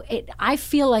so I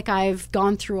feel like I've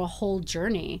gone through a whole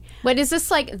journey. But is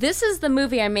this this is the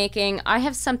movie I'm making, I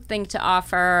have something to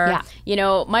offer.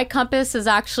 Yeah. My compass is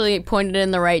actually pointed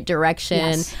in the right direction.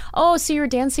 Yes. Oh, so you're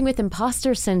dancing with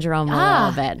imposter syndrome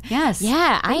a little bit. Yes.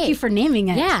 Yeah. Thank you for naming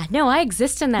it. Yeah. No, I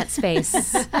exist in that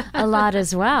space a lot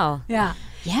as well. Yeah.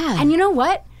 Yeah. And you know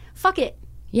what? Fuck it.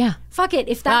 Yeah. Fuck it.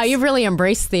 If that's wow, you've really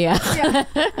embraced the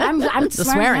I'm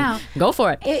swearing. now. Go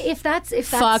for it. If that's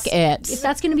fuck it. If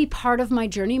that's going to be part of my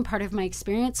journey and part of my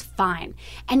experience, fine.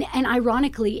 And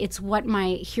ironically, it's what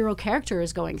my hero character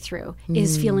is going through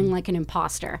is feeling like an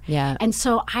imposter. Yeah. And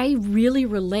so I really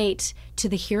relate to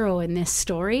the hero in this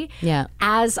story. Yeah.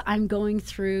 As I'm going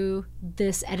through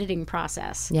this editing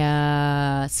process.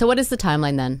 Yeah. So what is the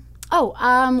timeline then?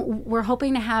 We're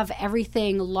hoping to have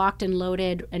everything locked and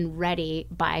loaded and ready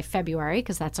by February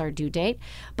because that's our due date.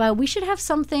 But we should have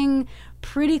something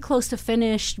pretty close to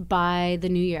finished by the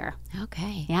new year.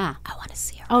 Okay. Yeah. I want to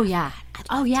see her. Oh, yeah.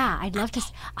 I'd love to.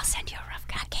 I'll send you a rough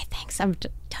cut. Okay, thanks. I don't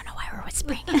know why we're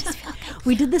whispering. I just feel like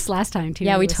we did this last time, too.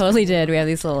 Yeah, we totally did. We have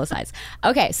these little asides.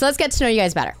 Okay, so let's get to know you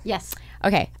guys better. Yes.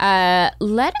 Okay.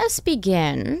 Let us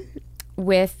begin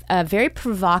with a very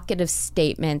provocative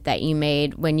statement that you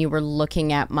made when you were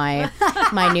looking at my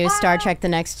new Star Trek The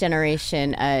Next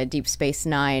Generation Deep Space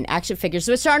Nine action figures,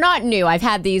 which are not new. I've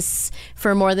had these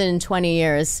for more than 20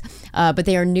 years, but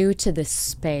they are new to this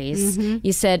space.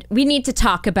 You said, we need to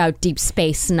talk about Deep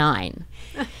Space Nine.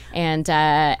 And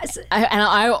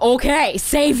I okay,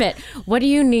 save it. What do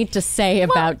you need to say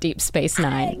about Deep Space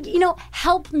Nine?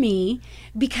 Help me,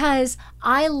 because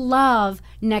I love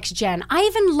Next Gen. I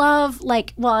even love, I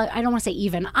don't want to say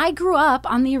even. I grew up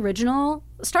on the original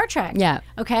Star Trek. Yeah.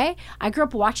 Okay? I grew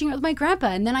up watching it with my grandpa,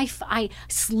 and then I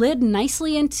slid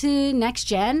nicely into Next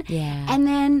Gen. Yeah. And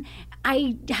then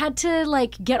I had to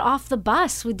get off the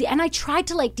bus and I tried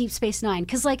to like Deep Space Nine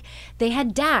because they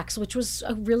had Dax, which was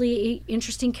a really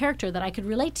interesting character that I could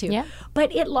relate to. Yeah.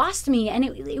 But it lost me, and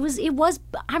it was.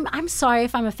 I'm sorry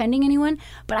if I'm offending anyone,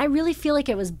 but I really feel like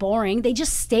it was boring. They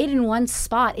just stayed in one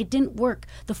spot. It didn't work.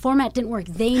 The format didn't work.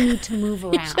 They need to move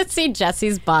around. You should see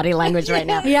Jessie's body language right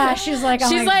now. Yeah, she's like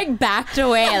backed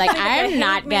away. I'm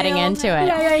not getting into it.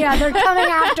 Yeah. They're coming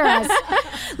after us.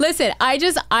 Listen,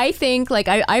 I think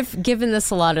I've given this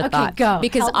a lot of thought. Go.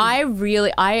 Because I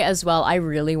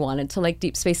really wanted to like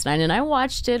Deep Space Nine, and I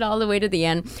watched it all the way to the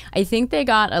end. I think they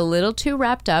got a little too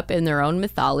wrapped up in their own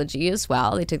mythology as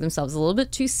well. They took themselves a little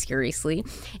bit too seriously.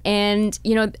 And,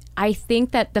 I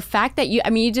think that the fact that you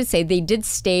did say they did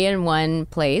stay in one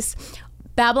place.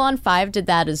 Babylon 5 did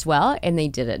that as well, and they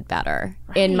did it better,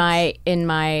 in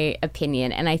my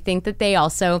opinion. And I think that they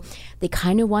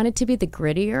kind of wanted to be the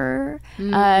grittier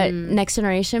Next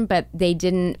Generation, but they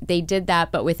didn't. They did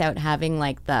that, but without having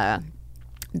the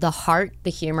heart,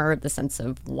 the humor, the sense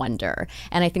of wonder.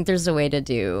 And I think there's a way to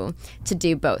do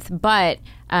both. But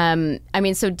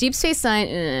so Deep Space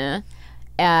Nine.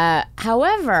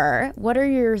 However, what are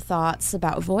your thoughts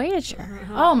about Voyager?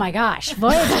 Oh my gosh,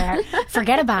 Voyager!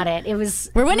 Forget about it. It was.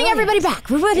 We're winning everybody back.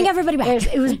 We're winning everybody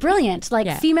back. It was brilliant.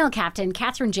 Female captain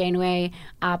Catherine Janeway,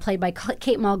 played by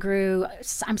Kate Mulgrew.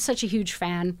 I'm such a huge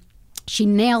fan. She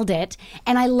nailed it.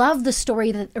 And I love the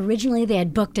story that originally they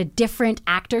had booked a different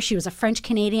actor. She was a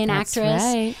French-Canadian actress.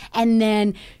 Right. And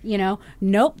then,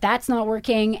 nope, that's not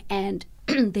working. And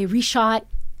they reshot.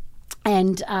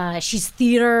 And she's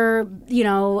theater,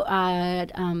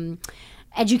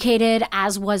 educated,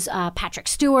 as was Patrick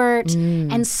Stewart.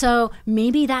 And so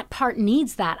maybe that part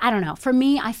needs that. I don't know. For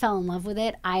me, I fell in love with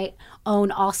it. I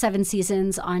own all 7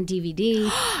 seasons on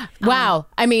DVD. Wow.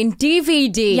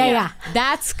 DVD. Yeah.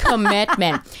 That's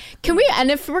commitment. And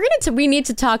if we're we need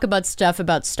to talk about stuff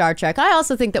about Star Trek, I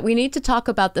also think that we need to talk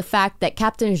about the fact that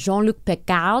Captain Jean-Luc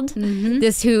Picard,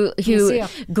 this who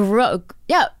grew...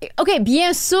 Yeah, okay,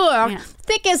 bien sûr,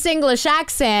 thickest English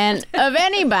accent of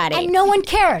anybody. And no one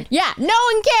cared. Yeah, no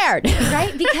one cared.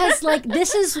 Right? Because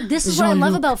this is what I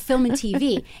love about film and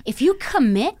TV. If you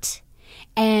commit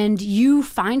and you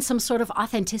find some sort of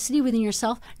authenticity within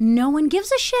yourself, no one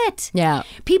gives a shit. Yeah.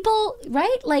 People,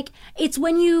 right? It's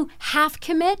when you half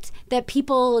commit that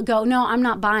people go, no, I'm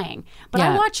not buying. But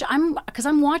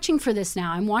I'm watching for this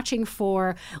now. I'm watching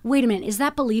for, wait a minute, is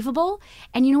that believable?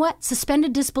 And you know what?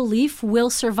 Suspended disbelief will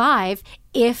survive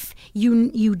if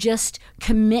you just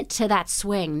commit to that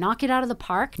swing. Knock it out of the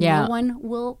park. Yeah. No one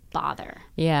will bother.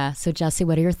 Yeah. So, Jessie,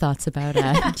 what are your thoughts about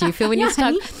it? Do you feel we need to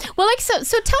talk? Well, so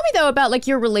tell me though about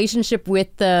your relationship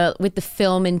with the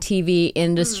film and TV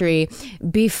industry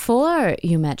before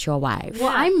you met your wife.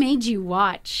 Well, I made you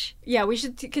watch. Yeah, we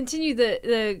should continue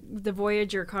the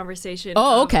Voyager conversation.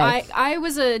 Oh, okay. I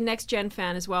was a Next Gen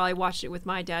fan as well. I watched it with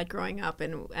my dad growing up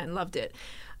and loved it.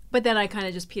 But then I kind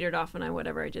of just petered off and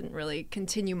I didn't really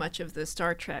continue much of the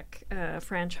Star Trek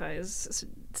franchise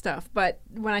stuff. But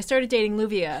when I started dating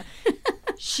Luvia,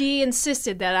 she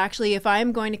insisted that actually if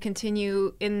I'm going to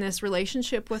continue in this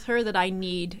relationship with her, that I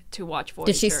need to watch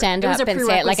Voyager. Did she stand up and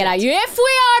say it like an if we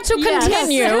are to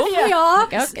continue? If we are.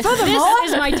 This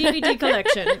is my DVD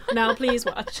collection. Now please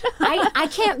watch. I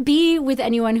can't be with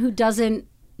anyone who doesn't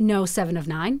know 7 of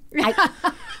 9.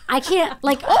 I can't,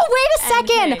 like... Oh, wait a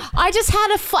second. I just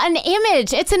had an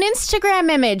image. It's an Instagram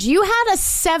image. You had a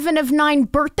 7 of 9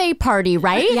 birthday party,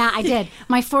 right? Yeah, I did.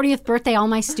 My 40th birthday, all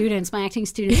my students, my acting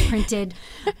students printed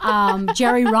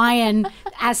Jerry Ryan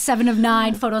as 7 of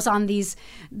 9 photos on these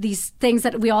things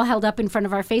that we all held up in front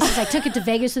of our faces. I took it to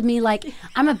Vegas with me. Like,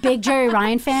 I'm a big Jerry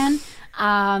Ryan fan.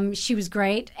 She was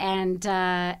great. And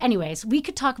anyways, we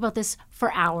could talk about this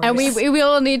for hours. And we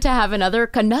will need to have another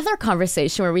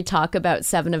conversation where we talk about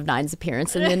 7 of 9's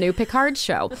appearance in the new Picard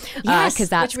show. Yes, because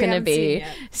that's going to be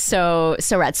so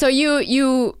rad. So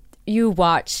you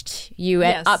watched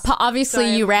yes.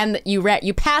 Obviously so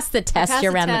you passed the test.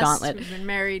 You ran the gauntlet. We've been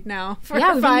married now for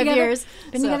we've 5 years.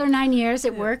 Been together 9 years.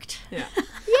 It worked. Yeah.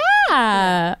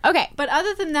 Yeah. Okay. But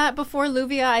other than that, before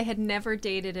Luvia, I had never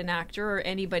dated an actor or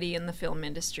anybody in the film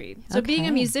industry. So being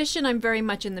a musician, I'm very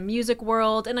much in the music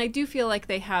world, and I do feel like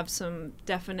they have some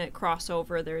definite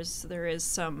crossover. There is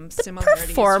some similarities.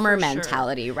 Performer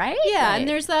mentality, right? Yeah, right. and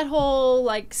there's that whole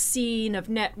like scene of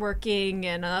networking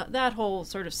and that whole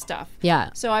sort of stuff. Yeah.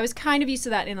 So I was kind of used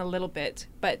to that in a little bit,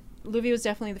 but Luvia was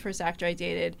definitely the first actor I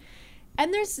dated.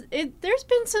 And there's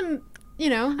been some,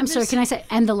 I'm sorry, can I say,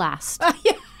 and the last?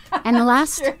 Yeah. And the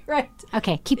last? Sure, right.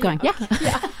 Okay, keep going. Yeah.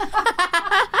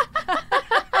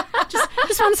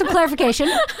 Just wanted some clarification.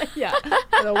 Yeah.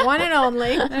 The one and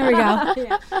only. There we go.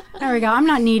 Yeah. There we go. I'm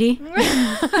not needy.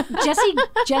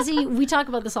 Jessie, we talk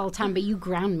about this all the time, but you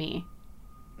ground me.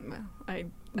 Well, I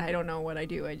don't know what I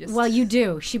do. Well, you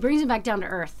do. She brings me back down to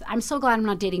earth. I'm so glad I'm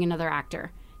not dating another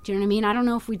actor. Do you know what I mean? I don't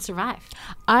know if we'd survive.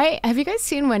 Have you guys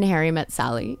seen When Harry Met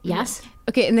Sally? Yes.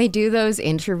 Okay, and they do those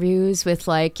interviews with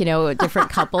different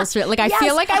couples. Like I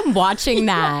feel like I'm watching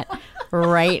that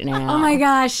right now. Oh my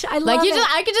gosh, I love it.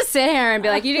 I could just sit here and be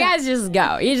like, you guys just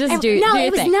go. You just do. No, do your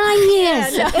it was thing. 9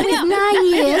 years. It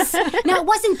was 9 years. No, it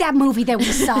wasn't that movie that we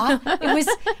saw. It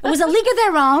was A League of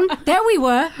Their Own. There we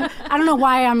were. I don't know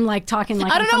why I'm like talking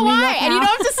like I don't know why. And you don't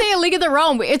have to say A League of Their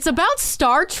Own. It's about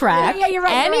Star Trek. Yeah, you're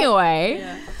right. Anyway.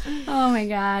 Yeah. Oh my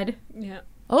God. Yeah.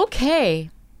 Okay.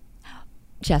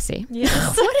 Jessie,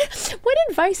 yes. what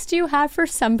advice do you have for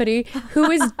somebody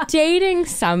who is dating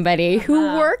somebody who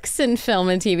works in film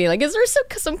and TV? Like, is there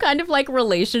some kind of like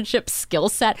relationship skill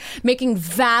set, making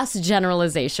vast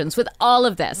generalizations with all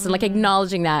of this and like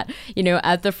acknowledging that,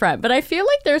 at the front? But I feel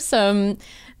like there's some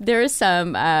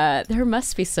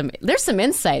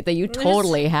insight that you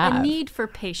totally have. A need for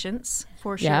patience,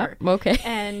 for sure. Yeah, okay.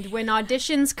 And when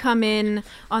auditions come in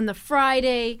on the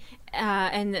Friday,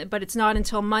 but it's not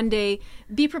until Monday,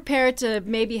 be prepared to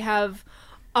maybe have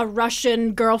a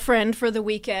Russian girlfriend for the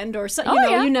weekend or something.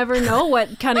 You never know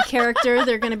what kind of character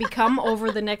they're going to become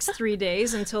over the next 3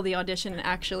 days until the audition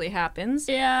actually happens.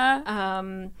 Yeah.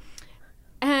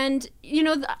 And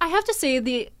I have to say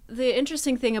the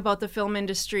interesting thing about the film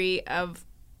industry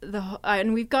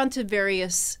and we've gone to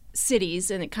various cities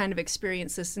and it kind of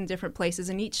experienced this in different places,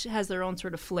 and each has their own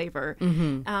sort of flavor.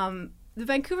 Mm-hmm. The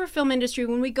Vancouver film industry,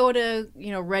 when we go to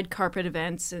red carpet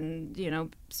events and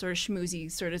sort of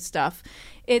schmoozy sort of stuff,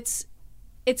 it's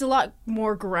a lot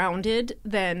more grounded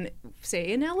than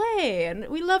say in LA, and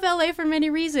we love LA for many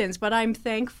reasons, but I'm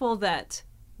thankful that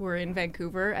we're in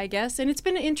Vancouver, I guess. And it's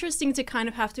been interesting to kind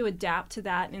of have to adapt to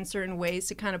that in certain ways,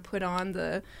 to kind of put on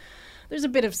there's a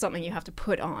bit of something you have to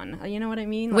put on. You know what I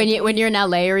mean? When you're in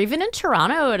LA or even in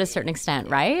Toronto at a certain extent,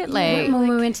 right? Like when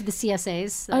we went to the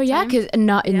CSAs. Because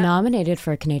nominated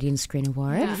for a Canadian Screen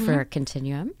Award for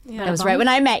Continuum. Yeah. That was right when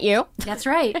I met you. That's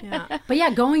right. Yeah. But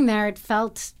yeah, going there, it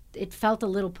felt a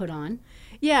little put on.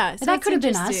 Yeah, so that could have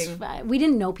been us. We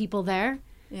didn't know people there.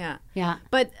 Yeah. Yeah.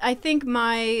 But I think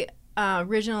my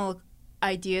original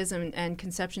ideas and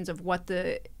conceptions of what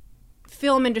the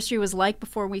film industry was like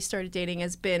before we started dating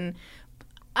has been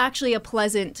actually a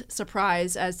pleasant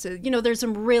surprise as to, there's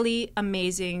some really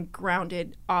amazing,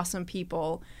 grounded, awesome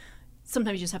people.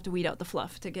 Sometimes you just have to weed out the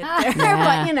fluff to get there.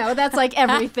 Yeah. But, that's like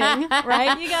everything,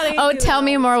 right? You gotta tell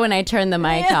me more when I turn the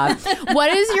mic off. What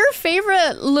is your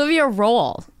favorite Luvia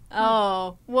role?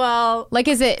 Oh, well. Like,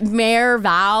 is it Mayor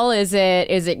Val? Is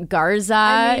it Garza?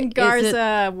 I mean,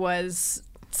 Garza was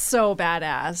so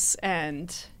badass,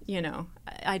 and,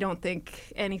 I don't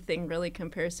think anything really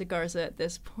compares to Garza at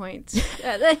this point,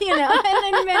 and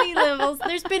in many levels.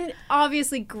 There's been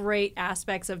obviously great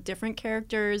aspects of different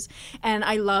characters, and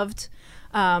I loved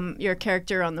your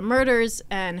character on The Murders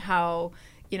and how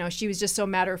you know, she was just so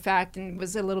matter of fact and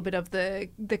was a little bit of the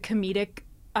comedic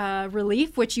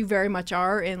relief, which you very much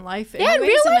are in life. Yeah, in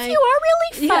real life, you are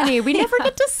really funny. We never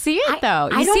get to see it, though.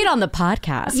 You see it on the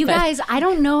podcast. You guys, I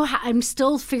don't know. I'm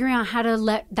still figuring out how to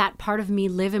let that part of me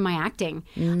live in my acting.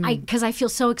 Because I feel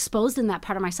so exposed in that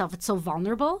part of myself. It's so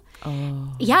vulnerable.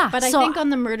 Oh. Yeah. But I think on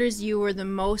The Murders, you were the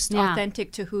most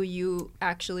authentic to who you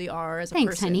actually are as a person.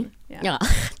 Thanks, honey. Yeah.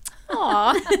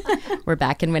 Aww. We're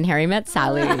back in When Harry Met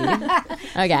Sally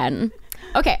again.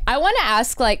 Okay, I want to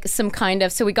ask like some kind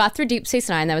of, so we got through Deep Space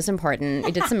Nine, that was important.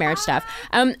 We did some marriage stuff.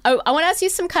 I want to ask you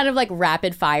some kind of like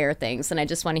rapid fire things, and I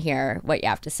just want to hear what you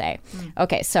have to say.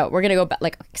 Okay, so we're going to go back,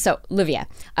 Luvia,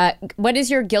 what is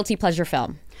your guilty pleasure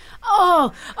film?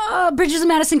 Bridges of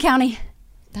Madison County.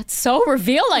 That's so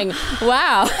revealing.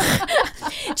 Wow.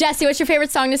 Jessie, what's your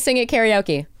favorite song to sing at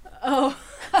karaoke? What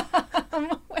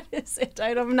is it?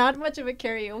 I'm not much of a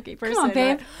karaoke person. Come on,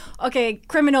 babe. Okay,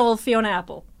 Criminal, Fiona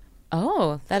Apple.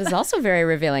 Oh, that is also very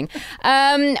revealing.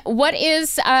 What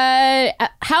is,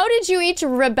 how did you each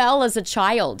rebel as a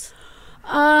child?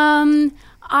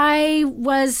 I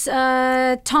was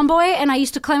a tomboy, and I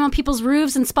used to climb on people's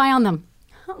roofs and spy on them.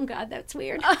 Oh, God, that's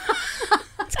weird.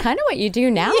 It's kind of what you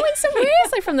do now in some ways,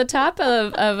 like from the top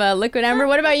of Liquid Amber.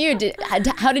 What about you?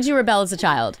 How did you rebel as a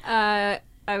child? I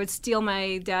would steal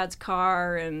my dad's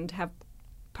car and have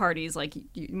parties like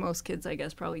most kids, I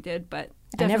guess, probably did, but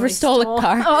I never stole a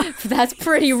car. That's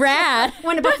pretty rad.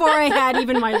 Before I had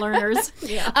even my learners.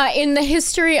 In the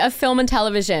history of film and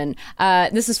television,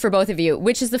 this is for both of you,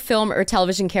 which is the film or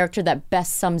television character that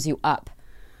best sums you up?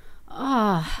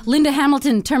 Linda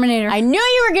Hamilton, Terminator. I knew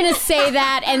you were going to say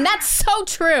that, and that's so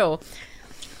true.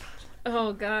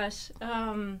 Oh, gosh.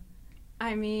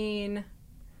 I mean...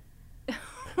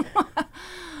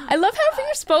 I love how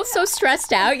you're both so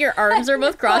stressed out. Your arms are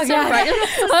both crossed in front.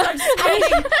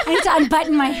 I need to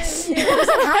unbutton my... Is it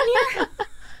hot in here?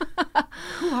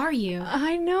 Who are you?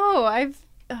 I know.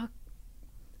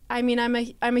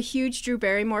 I'm a huge Drew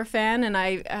Barrymore fan, and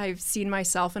I've seen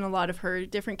myself in a lot of her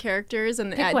different characters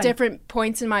and at different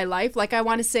points in my life. Like, I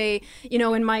want to say, you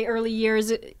know, in my early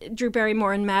years, Drew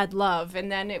Barrymore in Mad Love,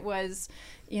 and then it was,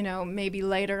 you know, maybe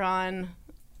later on,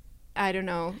 I don't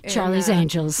know. Charlie's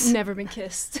Angels. Never Been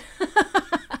Kissed.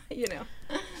 You know.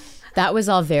 That was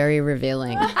all very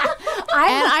revealing.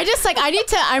 I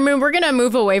mean, we're going to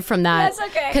move away from that.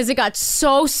 That's okay. Because it got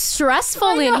so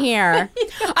stressful in here.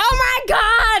 Oh my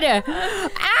God!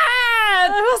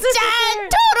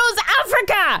 Toto's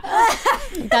Africa!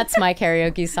 That's my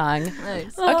karaoke song.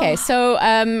 Nice. Okay, so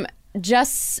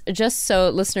just so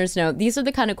listeners know, these are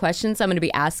the kind of questions I'm going to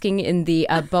be asking in the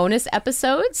bonus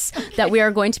episodes that we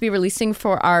are going to be releasing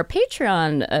for our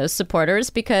Patreon supporters,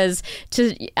 because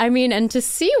to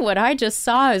see what I just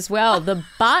saw as well,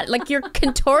 like you're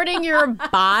contorting your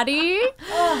body.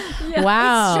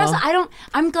 Wow. It's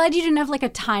I'm glad you didn't have like a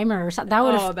timer or something. That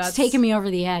would have taken me over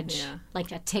the edge. Yeah.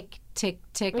 Like a tick, tick,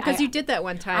 tick. Because you did that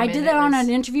one time. I did that on an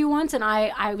interview once, and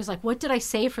I was like, what did I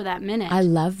say for that minute? I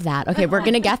love that. Okay, we're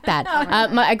going to get that.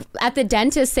 At the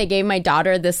dentist, they gave my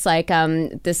daughter this, like,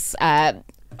 what's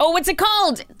it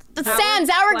called? The Sands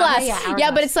Hourglass.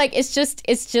 Yeah, but it's just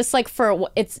like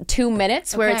it's 2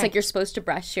 minutes where it's like you're supposed to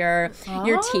brush your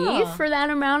teeth for that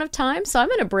amount of time. So I'm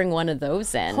going to bring one of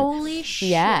those in. Holy shit.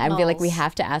 Yeah, and be like, we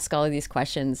have to ask all of these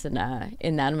questions in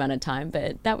that amount of time.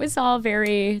 But that was all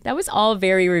very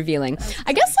revealing.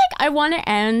 I guess like I want to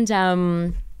end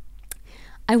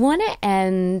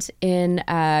in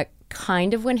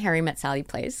kind of When Harry Met Sally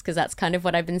plays, because that's kind of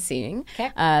what I've been seeing. Okay.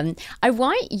 I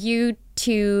want you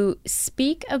to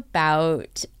speak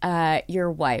about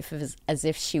your wife as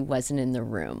if she wasn't in the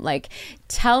room. Like,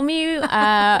 tell me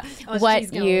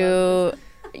what you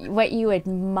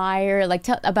admire. Like,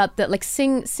 tell about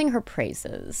sing her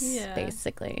praises,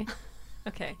 basically.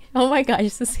 Okay. Oh my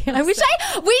gosh, Cecilia. We need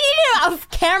a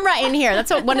camera in here.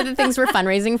 That's one of the things we're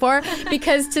fundraising for,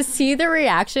 because to see the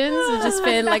reactions has just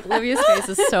been like, Livia's face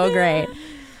is so great.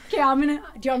 Okay, do you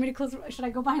want me to close? Should I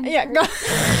go behind the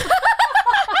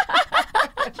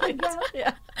screen? Go.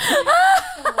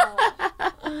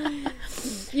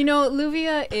 You know,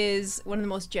 Luvia is one of the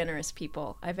most generous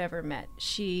people I've ever met.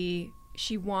 She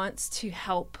wants to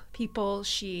help people.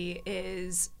 She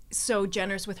is so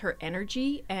generous with her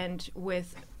energy and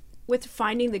with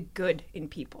finding the good in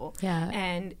people. Yeah.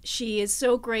 And she is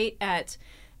so great at,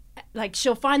 like,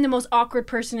 she'll find the most awkward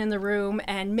person in the room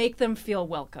and make them feel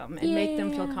welcome and make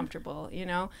them feel comfortable, you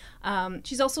know?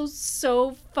 She's also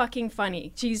so fucking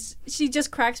funny. She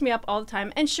just cracks me up all the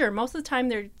time. And sure, most of the time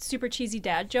they're super cheesy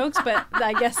dad jokes, but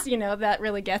I guess, you know, that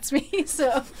really gets me.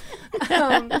 So,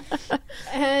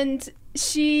 and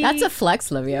That's a flex,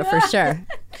 Luvia, for sure.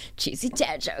 Cheesy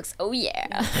dad jokes. Oh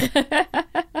yeah.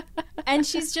 And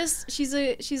she's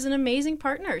an amazing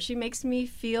partner. She makes me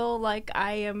feel like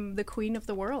I am the queen of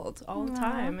the world all the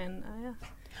time. And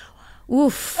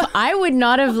Oof, I would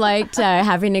not have liked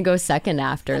having to go second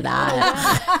after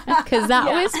that, because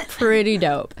that was pretty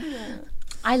dope.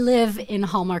 I live in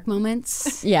Hallmark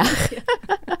moments. Yeah.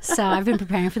 So I've been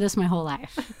preparing for this my whole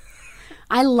life.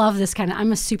 I love this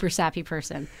I'm a super sappy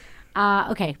person.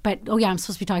 Okay, but I'm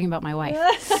supposed to be talking about my wife.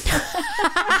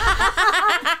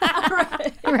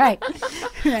 Right.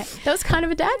 That was kind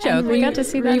of a dad joke. We got to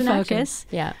see that in action.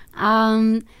 Yeah.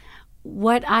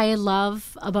 What I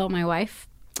love about my wife,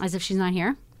 as if she's not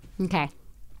here. Okay.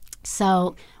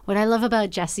 So what I love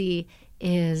about Jessie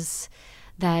is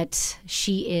that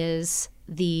she is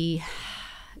the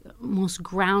most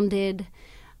grounded,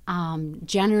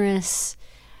 generous,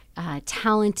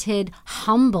 talented,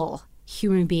 humble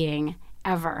human being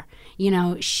ever.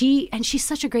 She's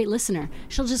such a great listener.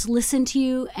 She'll just listen to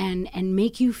you and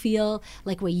make you feel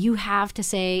like what you have to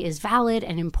say is valid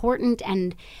and important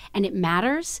and it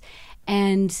matters.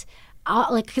 And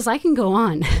because I can go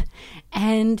on,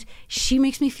 and she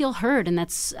makes me feel heard, and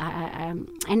that's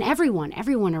and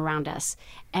everyone around us.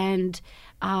 And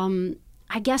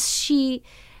I guess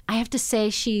I have to say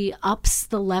she ups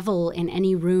the level in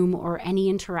any room or any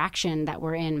interaction that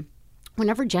we're in.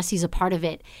 Whenever Jessie's a part of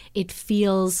it, it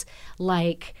feels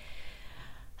like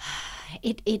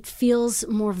it feels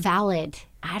more valid.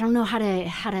 I don't know how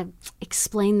to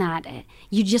explain that.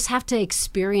 You just have to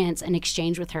experience an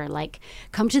exchange with her. Like,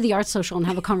 come to the Art Social and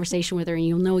have a conversation with her, and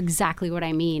you'll know exactly what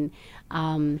I mean.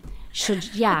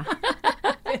 Yeah.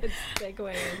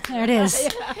 There it is.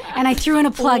 Yeah. And I threw in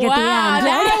a plug at the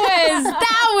end.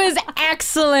 That was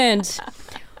excellent.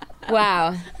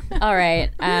 Wow. All right.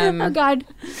 Oh God.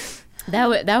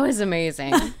 That was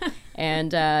amazing.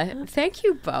 And thank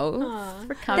you both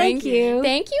for coming. Thank you.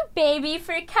 Thank you, baby,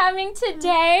 for coming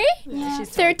today. Yeah,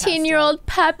 she's 13-year-old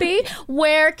puppy.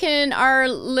 Where can our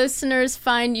listeners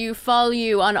find you, follow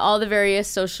you on all the various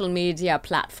social media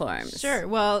platforms? Sure.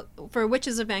 Well, for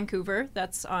Witches of Vancouver,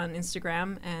 that's on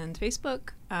Instagram and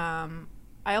Facebook.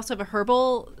 I also have a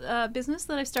herbal business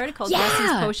that I've started called Jessie's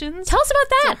Potions. Tell us about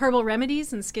that. So herbal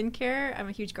remedies and skincare. I'm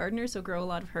a huge gardener, so grow a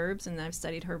lot of herbs, and I've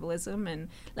studied herbalism and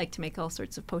like to make all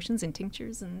sorts of potions and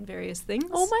tinctures and various things.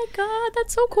 Oh my God,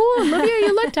 that's so cool. Luvia,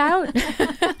 you looked out.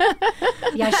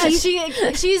 Yeah,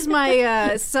 she's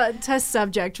my test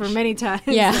subject for many times.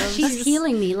 Yeah. So she's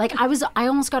healing me. Like I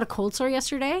almost got a cold sore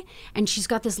yesterday, and she's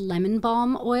got this lemon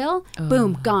balm oil.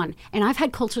 Boom, gone. And I've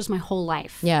had cold sores my whole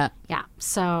life. Yeah. Yeah.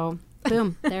 So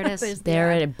boom, there it is.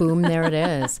 There it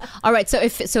is. All right, so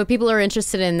if people are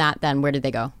interested in that, then where did they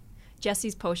go?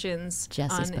 Jessie's Potions on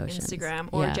Instagram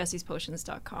or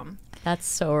jessiespotions.com. That's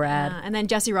so rad. And then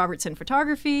Jessie Robertson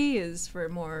Photography is for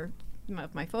more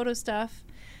of my photo stuff.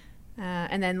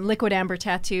 And then Liquid Amber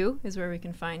Tattoo is where we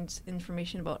can find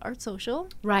information about Art Social.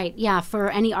 Right, yeah. For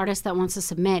any artist that wants to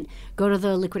submit, go to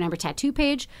the Liquid Amber Tattoo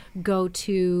page, go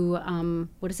to,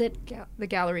 what is it? The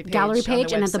gallery page. Gallery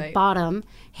page, and website. at the bottom,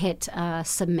 hit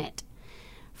submit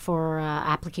for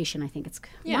application, I think it's.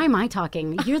 Yeah. Why am I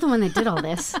talking? You're the one that did all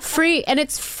this. Free, and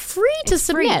it's free to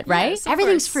submit, right? Yes,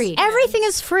 everything's free. Everything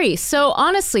is free. So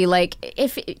honestly, like,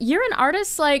 if you're an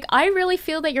artist, like, I really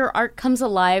feel that your art comes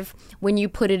alive when you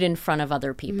put it in front of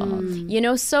other people.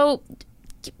 So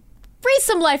breathe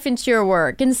some life into your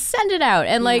work and send it out.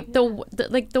 And like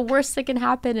the worst that can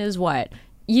happen is what?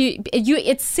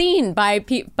 It's seen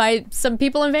by some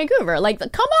people in Vancouver. Like,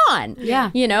 come on.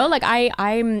 Yeah. Like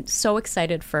I'm so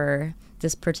excited for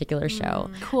this particular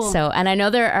show. Cool. So, and I know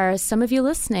there are some of you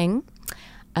listening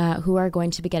who are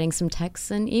going to be getting some texts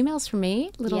and emails from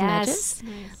me, little nudges.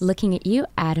 Nice. Looking at you,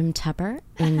 Adam Tupper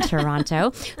in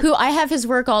Toronto, who I have his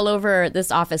work all over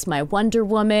this office. My Wonder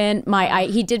Woman,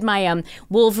 he did my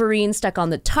Wolverine stuck on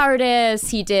the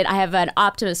TARDIS. I have an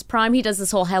Optimus Prime. He does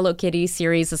this whole Hello Kitty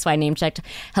series. That's why I name checked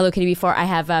Hello Kitty before. I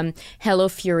have Hello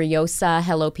Furiosa,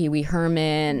 Hello Pee Wee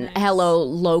Herman, nice. Hello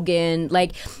Logan.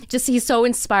 Like, just he's so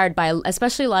inspired by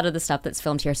especially a lot of the stuff that's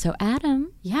filmed here. So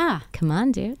Adam, come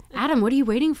on, dude. Adam, what are you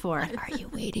waiting for? What are you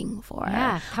waiting for?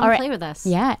 Yeah, come play with us.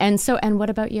 Yeah, and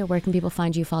what about you? Where can people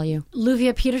find you, follow you?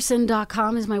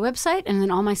 LuviaPetersen.com is my website, and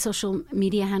then all my social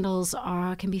media handles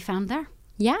can be found there.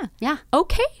 Yeah. Yeah.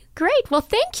 Okay, great. Well,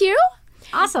 thank you.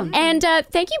 Awesome. And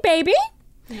thank you, baby.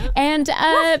 Yep. And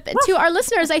to our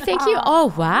listeners, I thank you.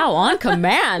 Oh, wow, on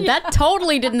command. That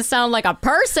totally didn't sound like a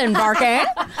person barking.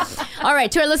 All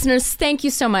right, to our listeners, thank you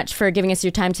so much for giving us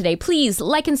your time today. Please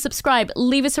like and subscribe.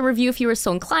 Leave us a review if you are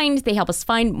so inclined. They help us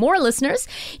find more listeners.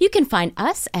 You can find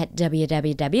us at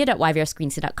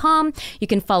www.yvrscreenscene.com. You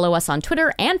can follow us on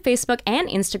Twitter and Facebook and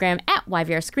Instagram at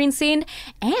YVR Screen Scene.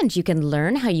 And you can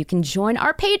learn how you can join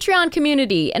our Patreon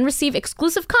community and receive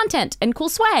exclusive content and cool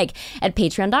swag at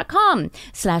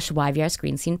patreon.com/YVR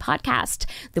Screen Scene Podcast.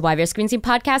 The YVR Screen Scene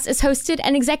Podcast is hosted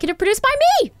and executive produced by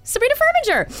me, Sabrina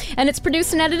Furminger, and it's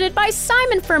produced and edited by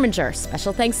Simon Furminger.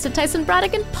 Special thanks to Tyson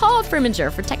Braddock and Paul Furminger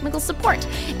for technical support,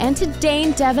 and to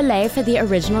Dane Devillet for the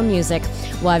original music.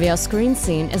 YVR Screen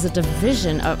Scene is a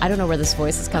division of, I don't know where this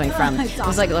voice is coming from.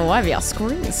 It's like the YVR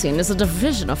Screen Scene is a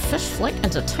division of Fish Flick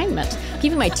Entertainment.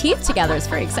 Keeping my teeth together is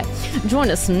very exciting. Join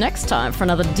us next time for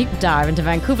another deep dive into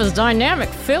Vancouver's dynamic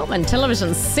film and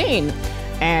television scene.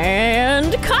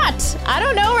 And cut. I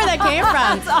don't know where that came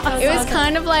from. Awesome. It was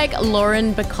kind of like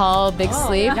Lauren Bacall, Big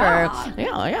Sleep, or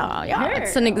yeah.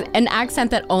 It's an accent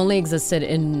that only existed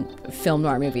in film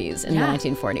noir movies in the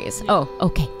 1940s. Oh,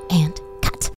 okay. And